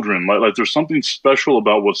with children. Like there's something special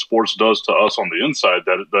about what sports does to us on the inside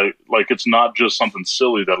that like it's not just something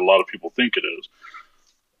silly that a lot of people think it is.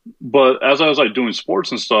 But as I was like doing sports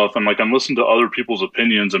and stuff, and like I'm listening to other people's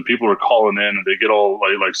opinions, and people are calling in, and they get all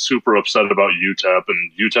like super upset about UTEP,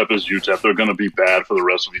 and UTEP is UTEP. They're going to be bad for the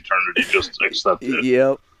rest of eternity. Just accept it.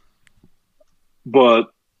 Yep.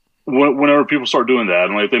 But whenever people start doing that,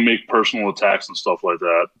 and like they make personal attacks and stuff like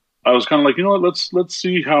that, I was kind of like, you know what? Let's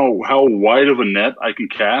see how wide of a net I can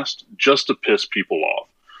cast just to piss people off.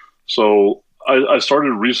 So I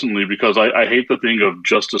started recently because I hate the thing of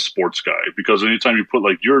just a sports guy, because anytime you put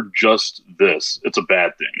like you're just this, it's a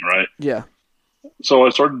bad thing, right? Yeah. So I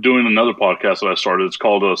started doing another podcast that I started. It's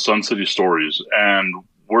called Sun City Stories, and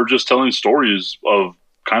we're just telling stories of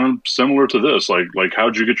kind of similar to this, like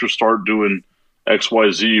how'd you get your start doing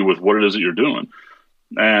XYZ with what it is that you're doing.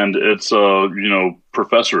 And it's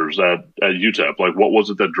professors at UTEP. Like, what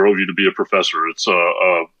was it that drove you to be a professor? It's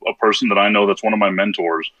a person that I know that's one of my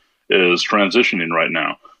mentors is transitioning right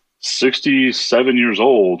now, 67 years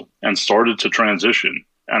old, and started to transition.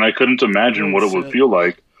 And I couldn't imagine what it would feel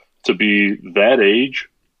like to be that age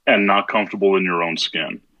and not comfortable in your own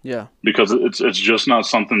skin. Yeah. Because it's just not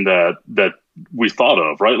something that we thought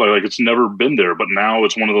of, right? Like it's never been there, but now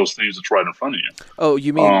it's one of those things that's right in front of you. Oh,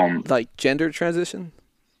 you mean like gender transition?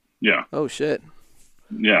 Yeah. Oh shit.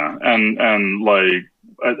 Yeah. And like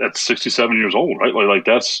at 67 years old, right? Like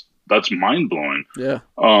that's mind blowing. Yeah.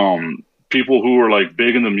 People who were like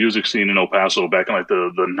big in the music scene in El Paso back in like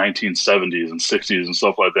the 1970s and 60s and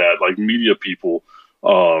stuff like that, like media people.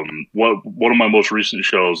 One of my most recent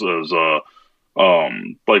shows is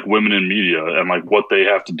like women in media and like what they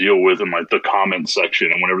have to deal with in like the comment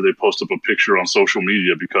section, and whenever they post up a picture on social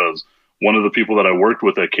media, because one of the people that I worked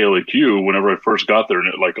with at KLAQ, whenever I first got there and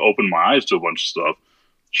it like opened my eyes to a bunch of stuff,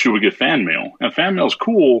 she would get fan mail, and fan mail's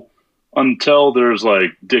cool until there's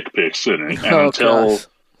like dick pics in it,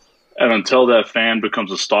 and until that fan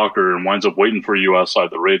becomes a stalker and winds up waiting for you outside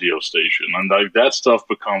the radio station, and like that stuff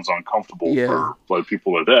becomes uncomfortable for like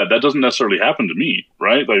people like that. That doesn't necessarily happen to me,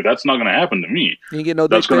 right? Like that's not going to happen to me. You get no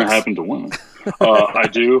that's going to happen to women. I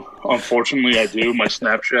do. Unfortunately, I do. My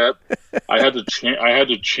Snapchat. I had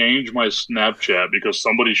to change my Snapchat because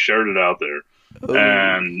somebody shared it out there,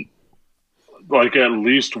 and like at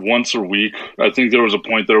least once a week, I think there was a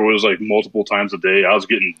point there was like multiple times a day I was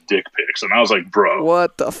getting dick pics, and I was like, bro,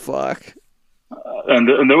 what the fuck? And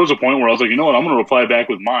there was a point where I was like, you know what, I'm going to reply back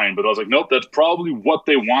with mine, but I was like, nope, that's probably what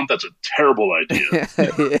they want. That's a terrible idea.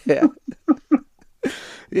 Yeah.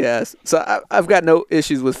 Yes. So I've got no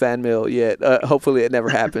issues with fan mail yet. Hopefully it never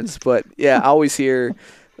happens. But yeah, I always hear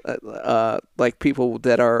like people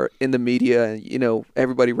that are in the media and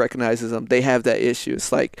everybody recognizes them. They have that issue.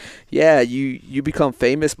 It's like, yeah, you become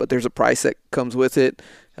famous, but there's a price that comes with it.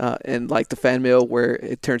 And like the fan mail where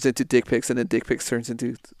it turns into dick pics and then dick pics turns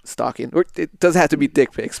into stalking. Or it doesn't have to be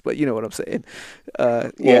dick pics, but you know what I'm saying.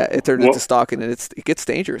 It turns into stalking and it gets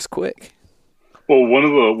dangerous quick. Well, one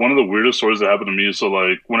of the weirdest stories that happened to me is, so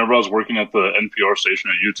like whenever I was working at the NPR station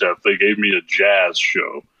at UTEP, they gave me a jazz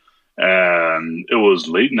show, and it was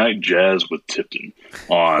late night jazz with Tipton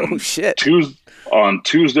on on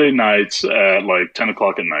Tuesday nights at like 10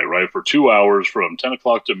 o'clock at night, right? For 2 hours from 10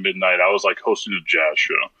 o'clock to midnight, I was like hosting a jazz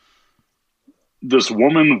show. This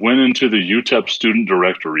woman went into the UTEP student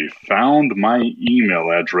directory, found my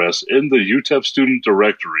email address in the UTEP student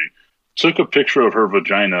directory, took a picture of her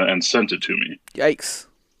vagina and sent it to me. Yikes.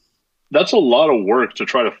 That's a lot of work to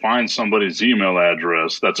try to find somebody's email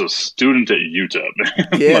address that's a student at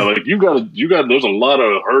UTEP. Yeah. Like you got there's a lot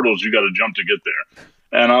of hurdles you got to jump to get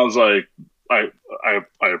there. And I was like, I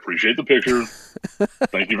appreciate the picture.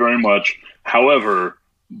 Thank you very much. However,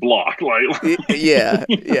 block. Like yeah.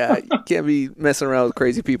 You can't be messing around with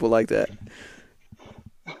crazy people like that.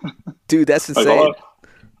 Dude, that's insane. Like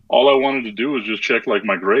all I wanted to do was just check like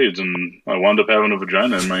my grades, and I wound up having a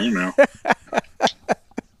vagina in my email.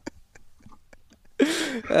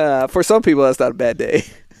 For some people, that's not a bad day.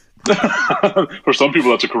 For some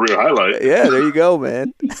people, that's a career highlight. Yeah, there you go,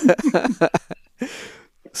 man.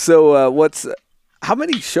 So, how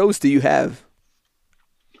many shows do you have?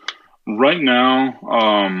 Right now,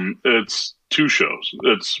 it's 2 shows.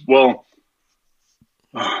 I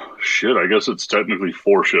guess it's technically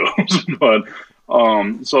 4 shows, but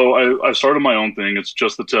so I started my own thing. It's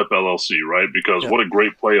Just the Tip LLC, right? Because what a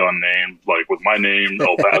great play on name, like with my name,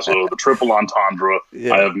 El Paso, the triple entendre.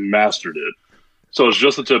 I have mastered it. So it's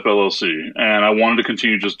Just the Tip LLC, and I wanted to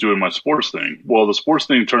continue just doing my sports thing. Well, the sports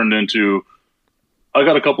thing turned into, I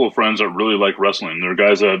got a couple of friends that really like wrestling. They're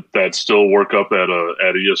guys that still work up at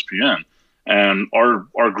ESPN, and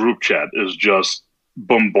our group chat is just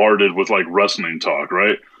bombarded with like wrestling talk,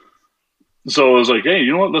 right? So I was like, hey,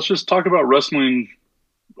 you know what? Let's just talk about wrestling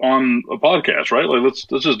on a podcast, right? Like, let's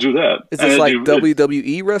just do that. Is this like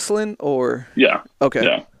WWE wrestling or? Yeah. Okay.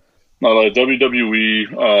 Yeah. No, like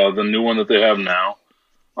WWE, the new one that they have now.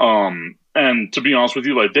 And to be honest with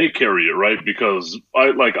you, like they carry it, right? Because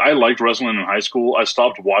I liked wrestling in high school. I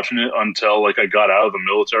stopped watching it until like I got out of the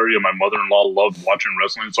military, and my mother-in-law loved watching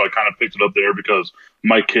wrestling, so I kind of picked it up there because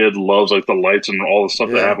my kid loves like the lights and all the stuff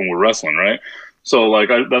that happened with wrestling, right? So like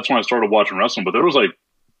that's when I started watching wrestling. But there was like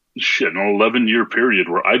an 11-year period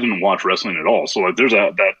where I didn't watch wrestling at all. So like there's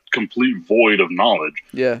that complete void of knowledge.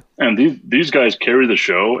 Yeah. And these guys carry the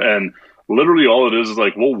show, and literally all it is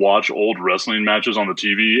like we'll watch old wrestling matches on the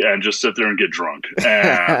TV and just sit there and get drunk.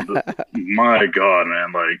 And my God,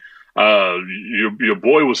 man, like your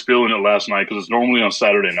boy was feeling it last night because it's normally on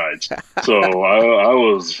Saturday nights. So I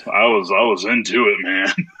was into it,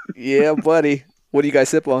 man. Yeah, buddy. What do you guys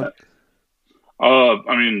sip on?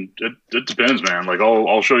 I mean, it depends, man. Like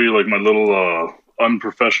I'll show you like my little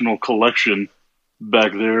unprofessional collection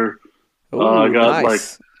back there. Ooh, I got nice. like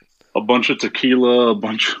a bunch of tequila, a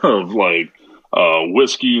bunch of like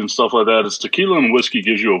whiskey and stuff like that. It's tequila and whiskey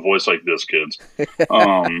gives you a voice like this, kids.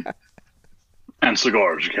 And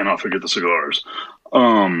cigars. You cannot forget the cigars.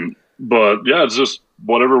 But yeah, it's just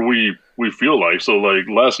whatever we feel like. So like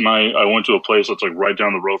last night I went to a place that's like right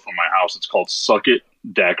down the road from my house. It's called Suck It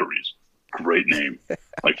Daiquiris. Great name.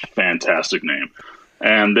 Like fantastic name.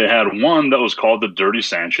 And they had one that was called the Dirty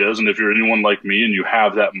Sanchez. And if you're anyone like me and you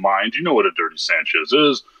have that mind, you know what a Dirty Sanchez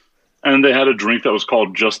is. And they had a drink that was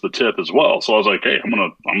called Just the Tip as well. So I was like, hey, I'm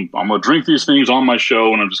gonna drink these things on my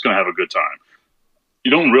show, and I'm just gonna have a good time. You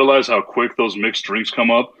don't realize how quick those mixed drinks come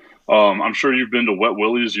up. I'm sure you've been to Wet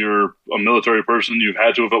Willie's. You're a military person. You've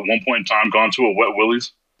had to have at one point in time gone to a Wet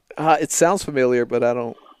Willie's. It sounds familiar, but I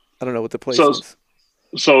don't know what the place is.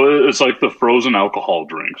 So it's like the frozen alcohol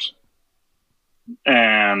drinks.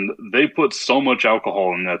 And they put so much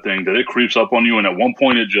alcohol in that thing that it creeps up on you, and at one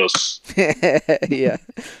point it just... Yeah.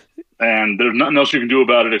 And there's nothing else you can do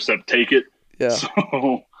about it except take it. Yeah.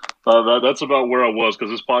 So that's about where I was,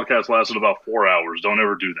 because this podcast lasted about 4 hours. Don't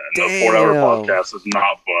ever do that. Damn. A 4-hour podcast is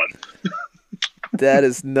not fun. That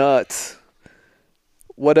is nuts.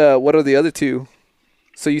 What are the other two?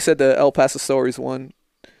 So you said the El Paso Stories one.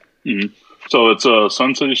 Mm-hmm. So it's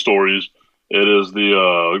Sun City Stories. It is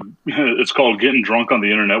it's called Getting Drunk on the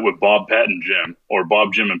Internet with Bob, Pat, and Jim, or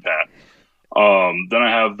Bob, Jim, and Pat. Then I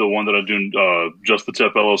have the one that I do, Just the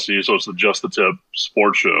Tip LLC. So it's the Just the Tip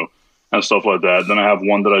sports show and stuff like that. Then I have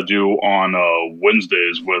one that I do on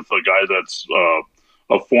Wednesdays with a guy that's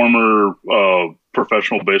a former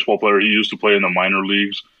professional baseball player. He used to play in the minor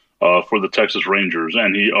leagues for the Texas Rangers,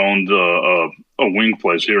 and he owned a wing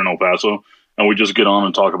place here in El Paso. And we just get on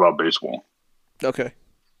and talk about baseball. Okay.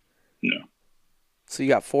 Yeah. So you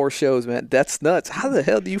got 4 shows, man. That's nuts. How the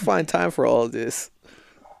hell do you find time for all of this?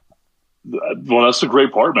 Well, that's the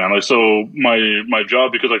great part, man. Like, so my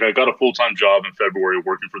job, because like I got a full-time job in February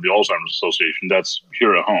working for the Alzheimer's Association. That's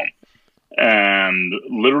here at home, and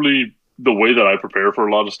literally the way that I prepare for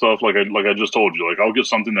a lot of stuff, like I just told you, like I'll get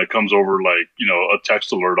something that comes over, like a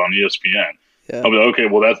text alert on ESPN. Yeah. I'll be like, okay,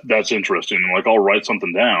 well that's interesting, and like I'll write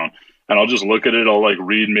something down, and I'll just look at it. I'll like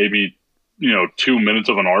read maybe 2 minutes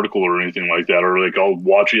of an article or anything like that, or like I'll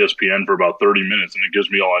watch ESPN for about 30 minutes, and it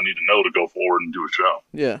gives me all I need to know to go forward and do a show.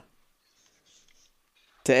 Yeah.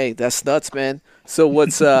 Dang, that's nuts, man. So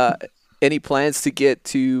what's any plans to get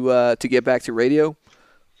back to radio?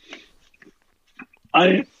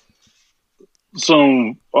 And it's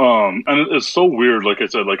so weird. Like I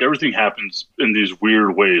said, like everything happens in these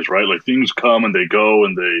weird ways, right? Like things come and they go,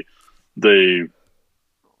 and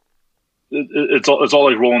it's all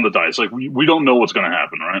like rolling the dice. Like we don't know what's going to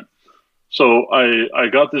happen, right? So I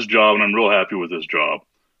got this job, and I'm real happy with this job.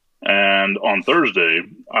 And on Thursday,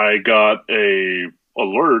 I got a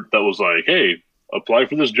alert that was like, hey, apply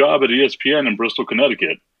for this job at ESPN in Bristol,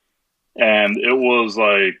 Connecticut. And it was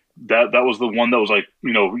like that was the one that was like,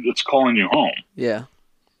 it's calling you home. Yeah.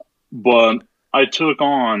 But I took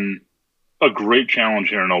on a great challenge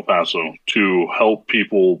here in El Paso to help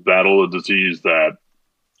people battle a disease that,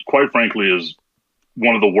 quite frankly, is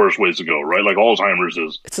one of the worst ways to go, right? Like Alzheimer's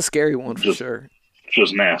it's a scary one for sure.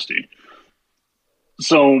 Just nasty.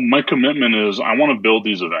 So my commitment is I want to build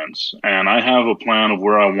these events, and I have a plan of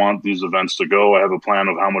where I want these events to go. I have a plan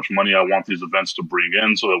of how much money I want these events to bring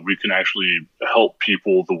in so that we can actually help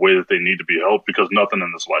people the way that they need to be helped, because nothing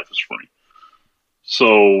in this life is free.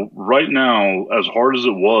 So right now, as hard as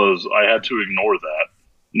it was, I had to ignore that,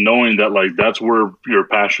 knowing that like that's where your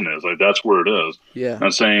passion is. Like that's where it is. Yeah.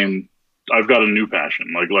 And saying, I've got a new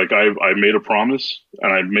passion. Like I made a promise,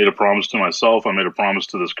 and I made a promise to myself. I made a promise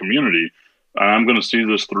to this community. I'm going to see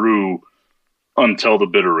this through until the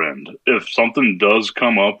bitter end. If something does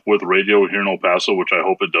come up with radio here in El Paso, which I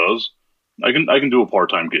hope it does, I can do a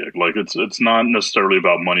part-time gig. Like it's not necessarily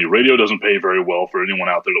about money. Radio doesn't pay very well for anyone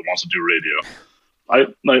out there that wants to do radio.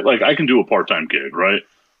 I can do a part-time gig, right?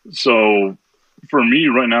 So for me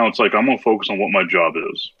right now, it's like I'm going to focus on what my job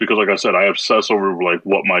is, because like I said, I obsess over like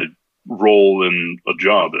what my role in a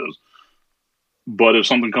job is. But if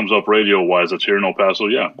something comes up radio-wise that's here in El Paso,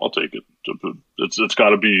 yeah, I'll take it. It's got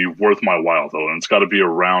to be worth my while, though, and it's got to be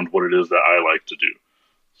around what it is that I like to do.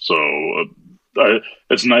 So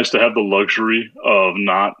it's nice to have the luxury of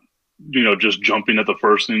not, just jumping at the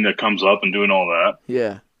first thing that comes up and doing all that.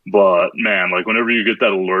 Yeah. But, man, like whenever you get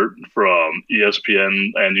that alert from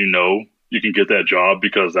ESPN and you can get that job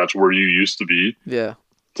because that's where you used to be. Yeah.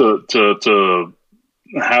 To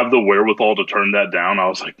have the wherewithal to turn that down, I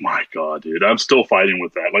was like, my God, dude, I'm still fighting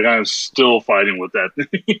with that. Like, I'm still fighting with that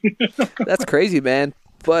thing. That's crazy, man.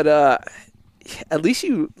 But at least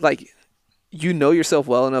you yourself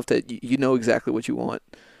well enough that you know exactly what you want.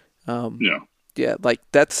 Yeah, like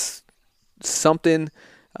that's something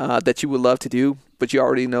that you would love to do, but you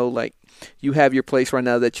already know, like, you have your place right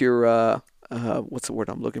now that you're, what's the word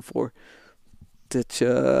I'm looking for?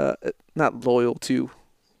 That not loyal to.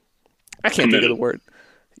 I can't think of the word.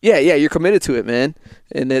 Yeah, you're committed to it, man.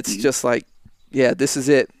 And it's just like, yeah, this is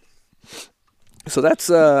it. So that's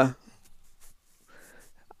I'm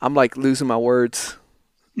like losing my words.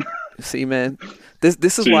 See, man.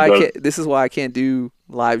 This is why I can't do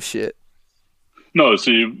live shit. No,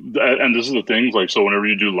 see, and this is the thing, like, so whenever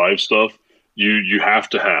you do live stuff, you have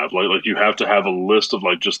to have like you have to have a list of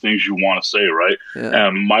like just things you want to say, right? Yeah.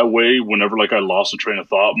 And my way, whenever like I lost a train of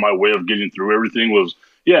thought, my way of getting through everything was,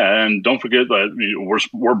 yeah, and don't forget that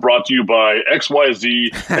we're brought to you by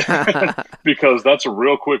XYZ, because that's a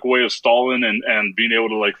real quick way of stalling and being able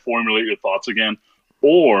to like formulate your thoughts again.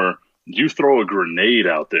 Or you throw a grenade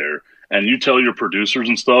out there and you tell your producers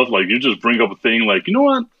and stuff, like you just bring up a thing like, you know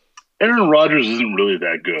what, Aaron Rodgers isn't really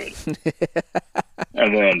that good.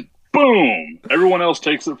 And then boom, everyone else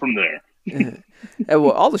takes it from there. And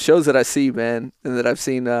well, all the shows that I see, man, and that I've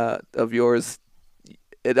seen of yours,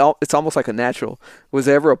 it's almost like a natural. Was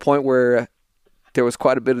there ever a point where there was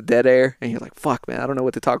quite a bit of dead air and you're like, fuck, man, I don't know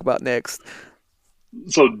what to talk about next?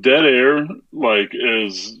 So dead air, like,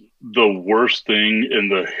 is the worst thing in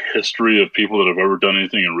the history of people that have ever done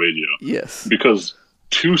anything in radio. Yes. Because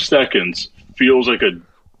 2 seconds feels like a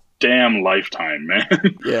damn lifetime, man.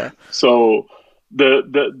 Yeah. So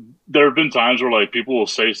there have been times where like people will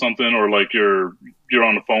say something, or like you're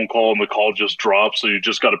on a phone call and the call just drops, so you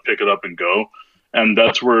just got to pick it up and go. And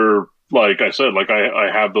that's where, like I said, like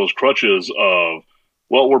I have those crutches of,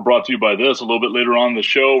 well, we're brought to you by this. A little bit later on in the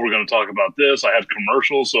show, we're going to talk about this. I had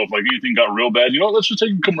commercials, so if like anything got real bad, let's just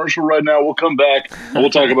take a commercial right now. We'll come back and we'll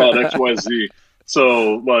talk about X, Y, Z.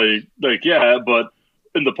 So like yeah, but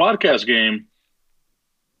in the podcast game,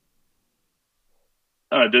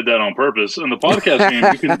 I did that on purpose. In the podcast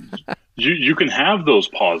game, you can have those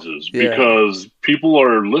pauses because people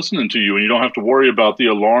are listening to you, and you don't have to worry about the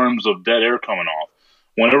alarms of dead air coming off.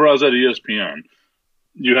 Whenever I was at ESPN,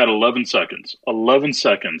 you had 11 seconds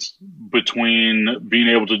between being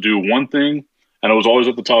able to do one thing, and it was always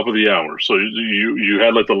at the top of the hour. So you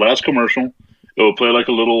had like the last commercial. It would play like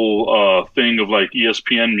a little thing of like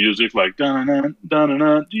ESPN music, like da-na-na,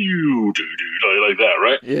 da-na-na, like that,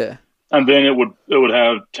 right? Yeah. And then it would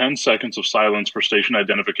have 10 seconds of silence for station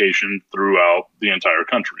identification throughout the entire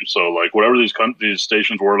country. So like whatever these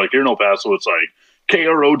stations were, like here in El Paso, it's like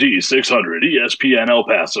KROD 600 ESPN El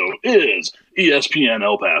Paso is ESPN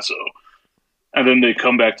El Paso. And then they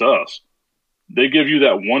come back to us. They give you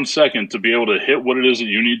that 1 second to be able to hit what it is that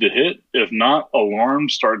you need to hit. If not,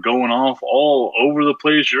 alarms start going off all over the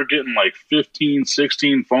place. You're getting like 15,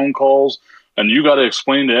 16 phone calls, and you got to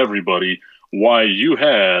explain to everybody why you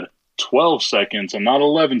had 12 seconds and not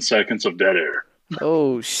 11 seconds of dead air.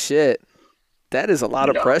 Oh, shit. That is a lot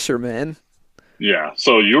of pressure, man. Yeah.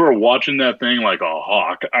 So you were watching that thing like a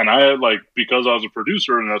hawk. And I, like, because I was a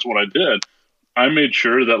producer and that's what I did, I made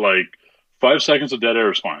sure that, like, 5 seconds of dead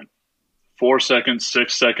air is fine. 4 seconds,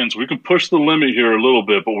 6 seconds. We can push the limit here a little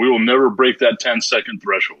bit, but we will never break that 10-second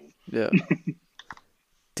threshold. Yeah.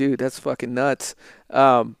 Dude, that's fucking nuts.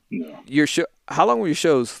 Your show, how long were your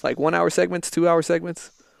shows? Like 1 hour segments, 2 hour segments?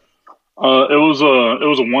 It was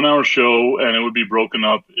a 1 hour show, and it would be broken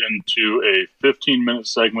up into a 15-minute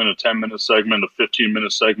segment, a 10-minute segment, a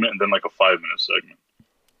 15-minute segment, and then like a 5-minute segment.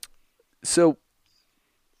 So,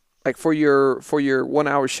 like for your 1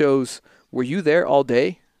 hour shows, were you there all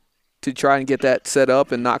day to try and get that set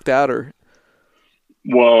up and knocked out, or?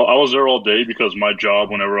 Well, I was there all day because my job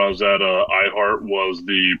whenever I was at iHeart was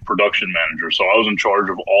the production manager. So I was in charge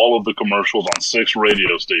of all of the commercials on 6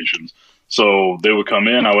 radio stations. So they would come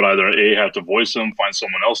in. I would either have to voice them, find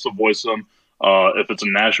someone else to voice them. If it's a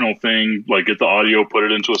national thing, like get the audio, put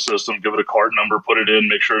it into a system, give it a cart number, put it in,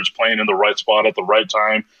 make sure it's playing in the right spot at the right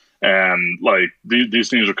time. And like these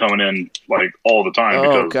things are coming in like all the time.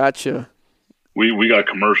 Oh, gotcha. We got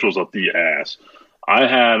commercials up the ass. I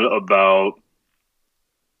had about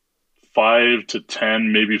 5 to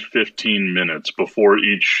 10, maybe 15 minutes before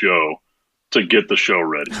each show to get the show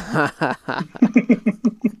ready.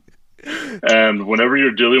 And whenever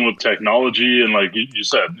you're dealing with technology, and like you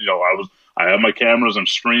said, I have my cameras, I'm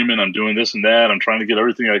streaming, I'm doing this and that, I'm trying to get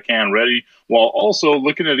everything I can ready, while also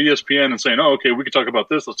looking at ESPN and saying, oh, okay, we can talk about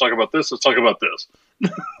this, let's talk about this, let's talk about this.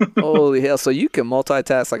 Holy hell, so you can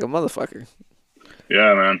multitask like a motherfucker.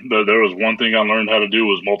 Yeah, man. There was one thing I learned how to do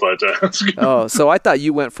was multitask. Oh, so I thought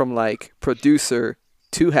you went from like producer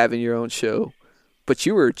to having your own show, but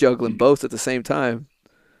you were juggling both at the same time.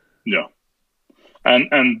 Yeah.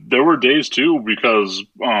 And there were days too, because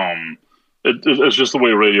it's just the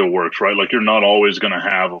way radio works, right? Like you're not always going to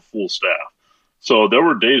have a full staff. So there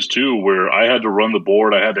were days too where I had to run the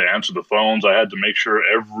board, I had to answer the phones, I had to make sure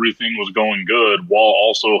everything was going good while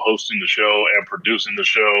also hosting the show and producing the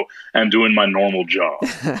show and doing my normal job.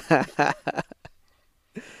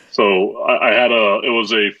 So I had it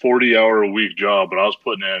was a 40-hour-a-week job, but I was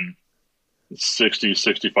putting in 60,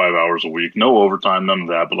 65 hours a week. No overtime, none of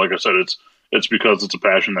that. But like I said, it's because it's a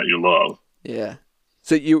passion that you love. Yeah.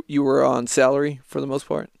 So you were on salary for the most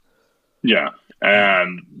part? Yeah.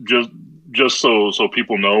 And just so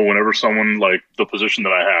people know, whenever someone like the position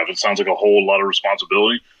that I have, it sounds like a whole lot of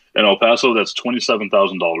responsibility. In El Paso, that's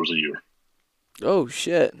 $27,000 a year. Oh,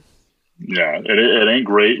 shit. Yeah, it ain't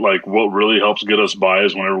great. Like what really helps get us by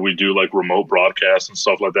is whenever we do like remote broadcasts and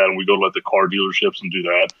stuff like that, and we go to like the car dealerships and do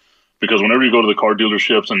that. Because whenever you go to the car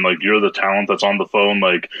dealerships and like you're the talent that's on the phone,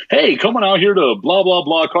 like, hey, coming out here to blah, blah,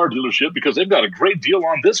 blah car dealership because they've got a great deal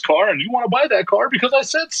on this car and you want to buy that car because I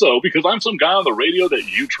said so, because I'm some guy on the radio that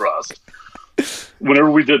you trust. Whenever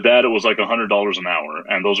we did that, it was like $100 an hour,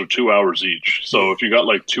 and those are 2 hours each. So if you got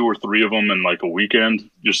like 2 or 3 of them in like a weekend,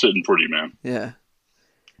 you're sitting pretty, man. Yeah.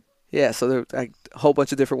 Yeah, so there are like a whole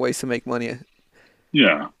bunch of different ways to make money.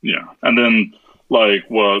 Yeah. And then like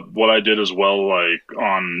what I did as well, like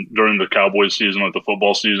during the Cowboys season, like the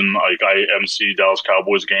football season, like I MC Dallas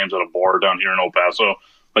Cowboys games at a bar down here in El Paso.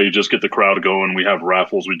 Like you just get the crowd going. We have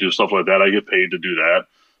raffles. We do stuff like that. I get paid to do that.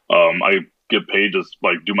 get paid to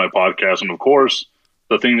like do my podcast. And of course,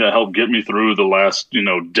 the thing that helped get me through the last,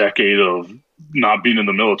 decade of not being in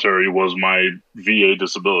the military was my VA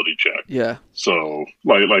disability check. Yeah. So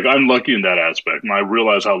like I'm lucky in that aspect. And I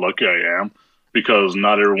realize how lucky I am because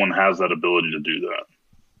not everyone has that ability to do that.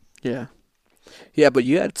 Yeah. Yeah, but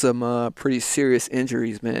you had some pretty serious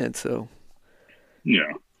injuries, man. So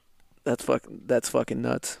yeah, that's fucking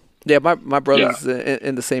nuts. Yeah, my brother's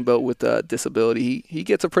in the same boat with disability. He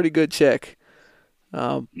gets a pretty good check,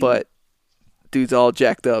 but dude's all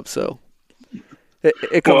jacked up, so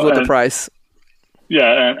it comes with the price.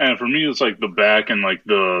 Yeah, and for me, it's like the back and like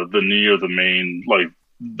the knee are the main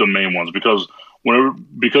ones because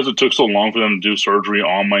it took so long for them to do surgery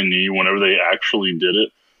on my knee. Whenever they actually did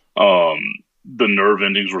it, the nerve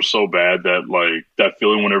endings were so bad that like that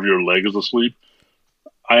feeling whenever your leg is asleep.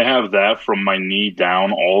 I have that from my knee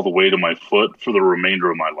down all the way to my foot for the remainder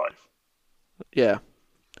of my life. Yeah.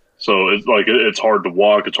 So it's like it's hard to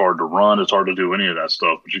walk, it's hard to run, it's hard to do any of that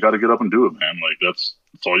stuff. But you got to get up and do it, man. Like that's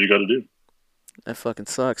all you got to do. That fucking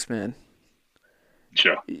sucks, man.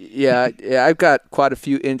 Yeah. Yeah. I've got quite a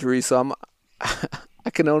few injuries, so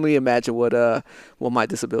I can only imagine what my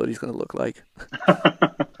disability is going to look like.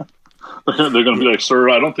 They're going to be like, "Sir,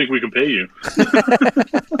 I don't think we can pay you."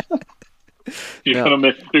 You're gonna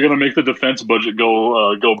make the defense budget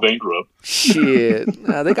go bankrupt. Shit,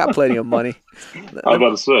 they got plenty of money. I'm about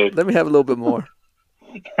to say. Let me have a little bit more.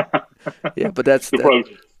 Yeah, but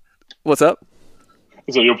what's up?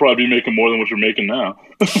 So you'll probably be making more than what you're making now.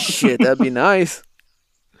 Shit, that'd be nice.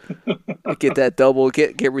 Get that double.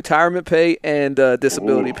 Get retirement pay and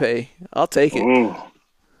disability pay. I'll take it. Ooh,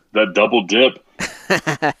 that double dip.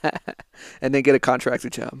 And then get a contractor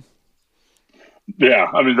job. Yeah,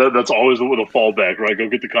 I mean that's always the fallback, right? Go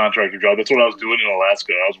get the contractor job. That's what I was doing in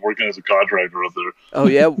Alaska. I was working as a contractor up there. Oh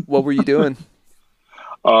yeah, what were you doing? It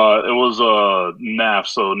was NAF,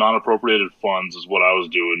 so non-appropriated funds is what I was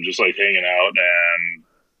doing, just like hanging out and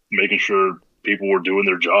making sure people were doing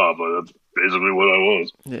their job. That's basically what I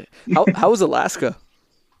was. Yeah. How was Alaska?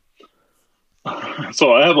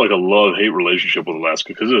 So I have like a love-hate relationship with Alaska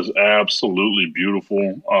because it is absolutely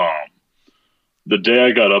beautiful. The day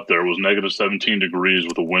I got up there was negative 17 degrees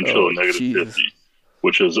with a wind chill of negative 50,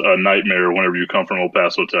 which is a nightmare whenever you come from El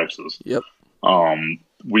Paso, Texas. Yep.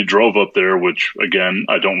 We drove up there, which, again,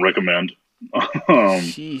 I don't recommend.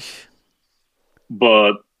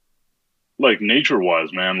 But, like,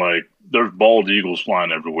 nature-wise, man, like, there's bald eagles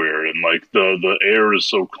flying everywhere, and, like, the air is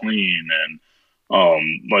so clean, and,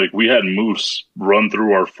 like, we had moose run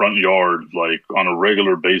through our front yard, like, on a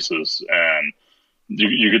regular basis, and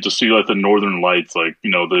you get to see like the northern lights, like,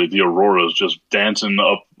 the auroras just dancing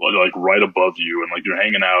up like right above you, and like you're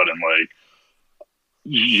hanging out, and like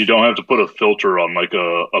you don't have to put a filter on like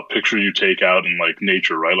a picture you take out in like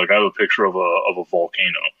nature, right? Like I have a picture of a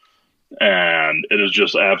volcano, and it is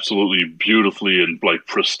just absolutely beautifully and like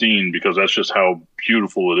pristine because that's just how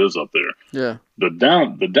beautiful it is up there. Yeah.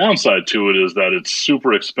 The downside to it is that it's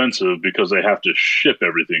super expensive because they have to ship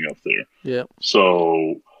everything up there. Yeah.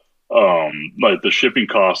 So like the shipping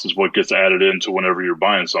cost is what gets added into whenever you're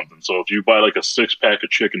buying something. So if you buy like a 6-pack of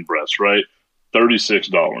chicken breasts, right,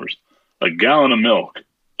 $36. A gallon of milk,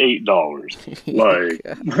 $8. Like,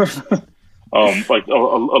 like a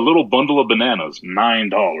little bundle of bananas,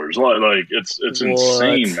 $9. Like it's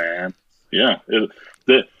insane, man. Yeah.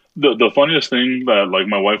 The funniest thing that like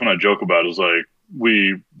my wife and I joke about is like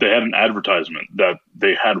they had an advertisement that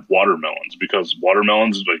they had watermelons because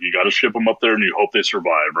watermelons, like you got to ship them up there and you hope they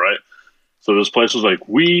survive, right? So this place was like,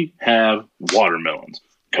 we have watermelons.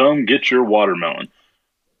 Come get your watermelon.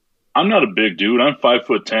 I'm not a big dude. I'm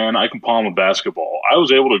 5'10". I can palm a basketball. I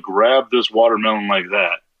was able to grab this watermelon like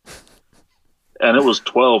that, and it was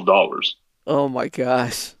 $12. Oh my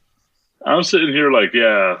gosh! I'm sitting here like,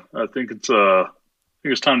 yeah, I think it's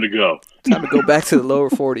time to go. Time to go back to the lower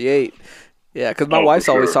 48. Yeah, because my wife's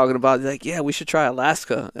always talking about, like, yeah, we should try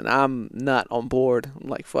Alaska, and I'm not on board. I'm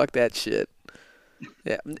like, fuck that shit.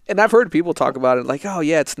 Yeah, and I've heard people talk about it, like, oh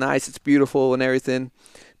yeah, it's nice, it's beautiful, and everything.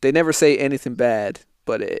 They never say anything bad,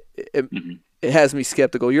 but it has me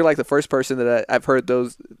skeptical. You're like the first person that I've heard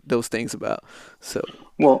those things about. So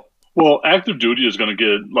well, active duty is going to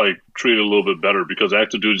get like treated a little bit better because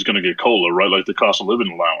active duty is going to get COLA, right? Like the cost of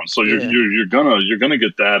living allowance. So you're gonna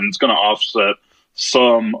get that, and it's going to offset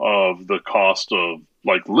some of the cost of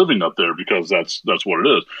like living up there because that's what it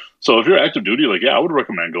is. So if you're active duty, like, yeah, I would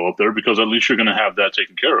recommend go up there because at least you're going to have that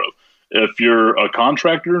taken care of. If you're a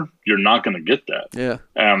contractor, you're not going to get that. Yeah.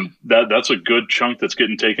 And that's a good chunk that's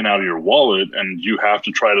getting taken out of your wallet, and you have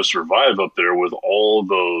to try to survive up there with all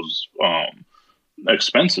those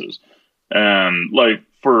expenses. And like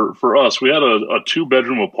for us, we had a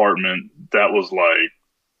 2-bedroom apartment that was like,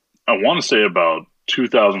 I want to say about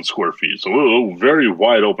 2,000 square feet. So it was a very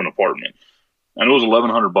wide open apartment. And it was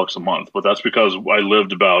 $1,100 a month, but that's because I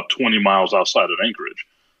lived about 20 miles outside of Anchorage.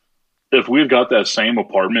 If we had got that same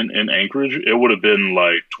apartment in Anchorage, it would have been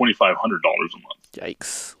like $2,500 a month.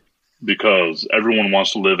 Yikes. Because everyone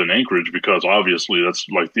wants to live in Anchorage because obviously that's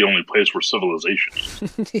like the only place where civilization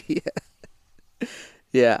is. Yeah.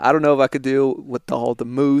 Yeah, I don't know if I could deal with the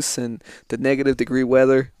moose and the negative degree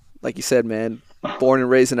weather. Like you said, man, born and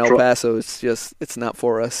raised in El Paso, it's not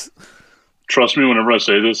for us. Trust me, whenever I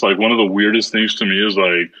say this, like one of the weirdest things to me is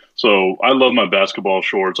like, so I love my basketball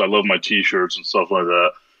shorts. I love my t-shirts and stuff like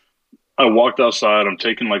that. I walked outside, I'm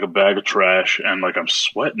taking like a bag of trash and like I'm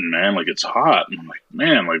sweating, man. Like it's hot. And I'm like,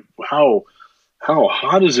 man, like how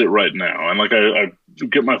hot is it right now? And like I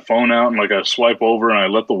get my phone out and like I swipe over and I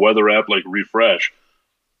let the weather app like refresh.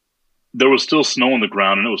 There was still snow on the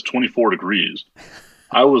ground and it was 24 degrees.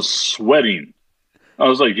 I was sweating. I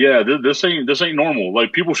was like, yeah, this ain't normal.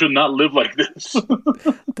 Like, people should not live like this.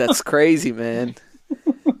 That's crazy, man.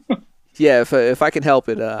 Yeah, if I can help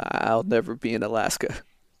it, I'll never be in Alaska.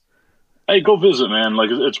 Hey, go visit, man. Like,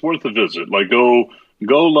 it's worth a visit. Like, go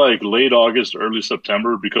like late August, early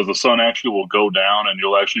September, because the sun actually will go down and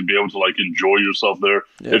you'll actually be able to like enjoy yourself there.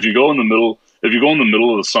 Yeah. If you go in the middle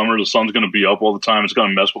of the summer, the sun's going to be up all the time. It's going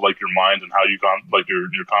to mess with like your mind and how you like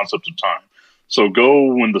your concept of time. So go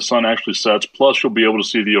when the sun actually sets, plus you'll be able to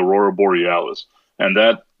see the Aurora Borealis. And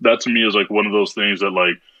that to me is like one of those things that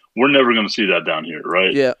like, we're never going to see that down here,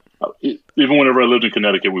 right? Yeah. Even whenever I lived in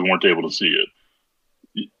Connecticut, we weren't able to see it.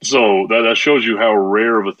 So that shows you how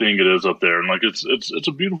rare of a thing it is up there. And like, it's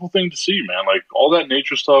a beautiful thing to see, man. Like all that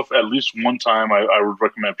nature stuff, at least one time I would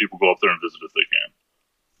recommend people go up there and visit if they can.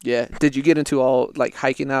 Yeah. Did you get into all like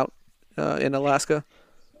hiking out in Alaska?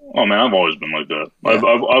 Oh man, I've always been like that. Yeah.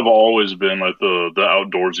 I've always been like the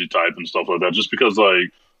outdoorsy type and stuff like that. Just because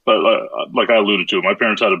like I alluded to, my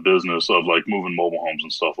parents had a business of like moving mobile homes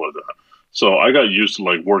and stuff like that. So I got used to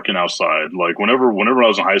like working outside. Like whenever I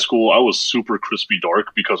was in high school, I was super crispy dark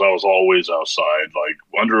because I was always outside, like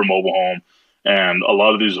under a mobile home. And a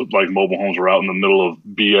lot of these like mobile homes were out in the middle of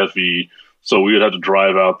BFE. So we would have to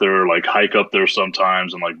drive out there, like hike up there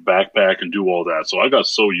sometimes and like backpack and do all that. So I got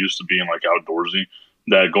so used to being like outdoorsy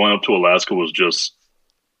that going up to Alaska was just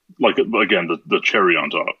like, again, the cherry on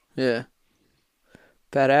top. Yeah.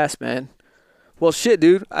 Badass, man. Well, shit,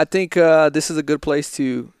 dude. I think this is a good place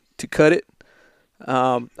to cut it.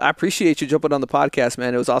 I appreciate you jumping on the podcast,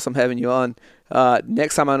 man. It was awesome having you on.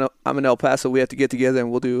 Next time I'm in El Paso, we have to get together and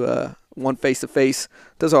we'll do one face-to-face.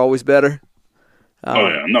 Those are always better. Oh,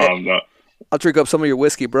 yeah. No, I'm not. I'll drink up some of your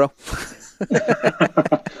whiskey, bro.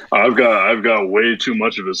 I've got way too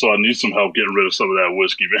much of it, so I need some help getting rid of some of that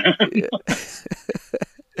whiskey, man. Yeah.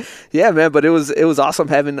 Yeah, man. But it was awesome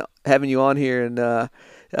having you on here and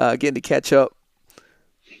getting to catch up.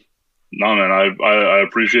 No, man. I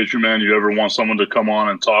appreciate you, man. You ever want someone to come on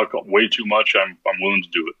and talk way too much? I'm willing to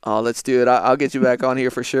do it. Oh, let's do it. I'll get you back on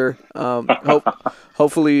here for sure.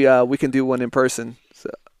 Hopefully we can do one in person. So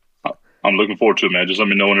I'm looking forward to it, man. Just let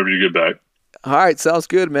me know whenever you get back. All right, sounds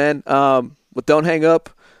good, man. But don't hang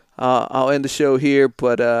up. I'll end the show here,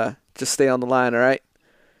 but just stay on the line, all right?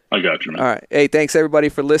 I got you, man. All right. Hey, thanks, everybody,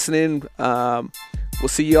 for listening. We'll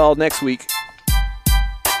see you all next week.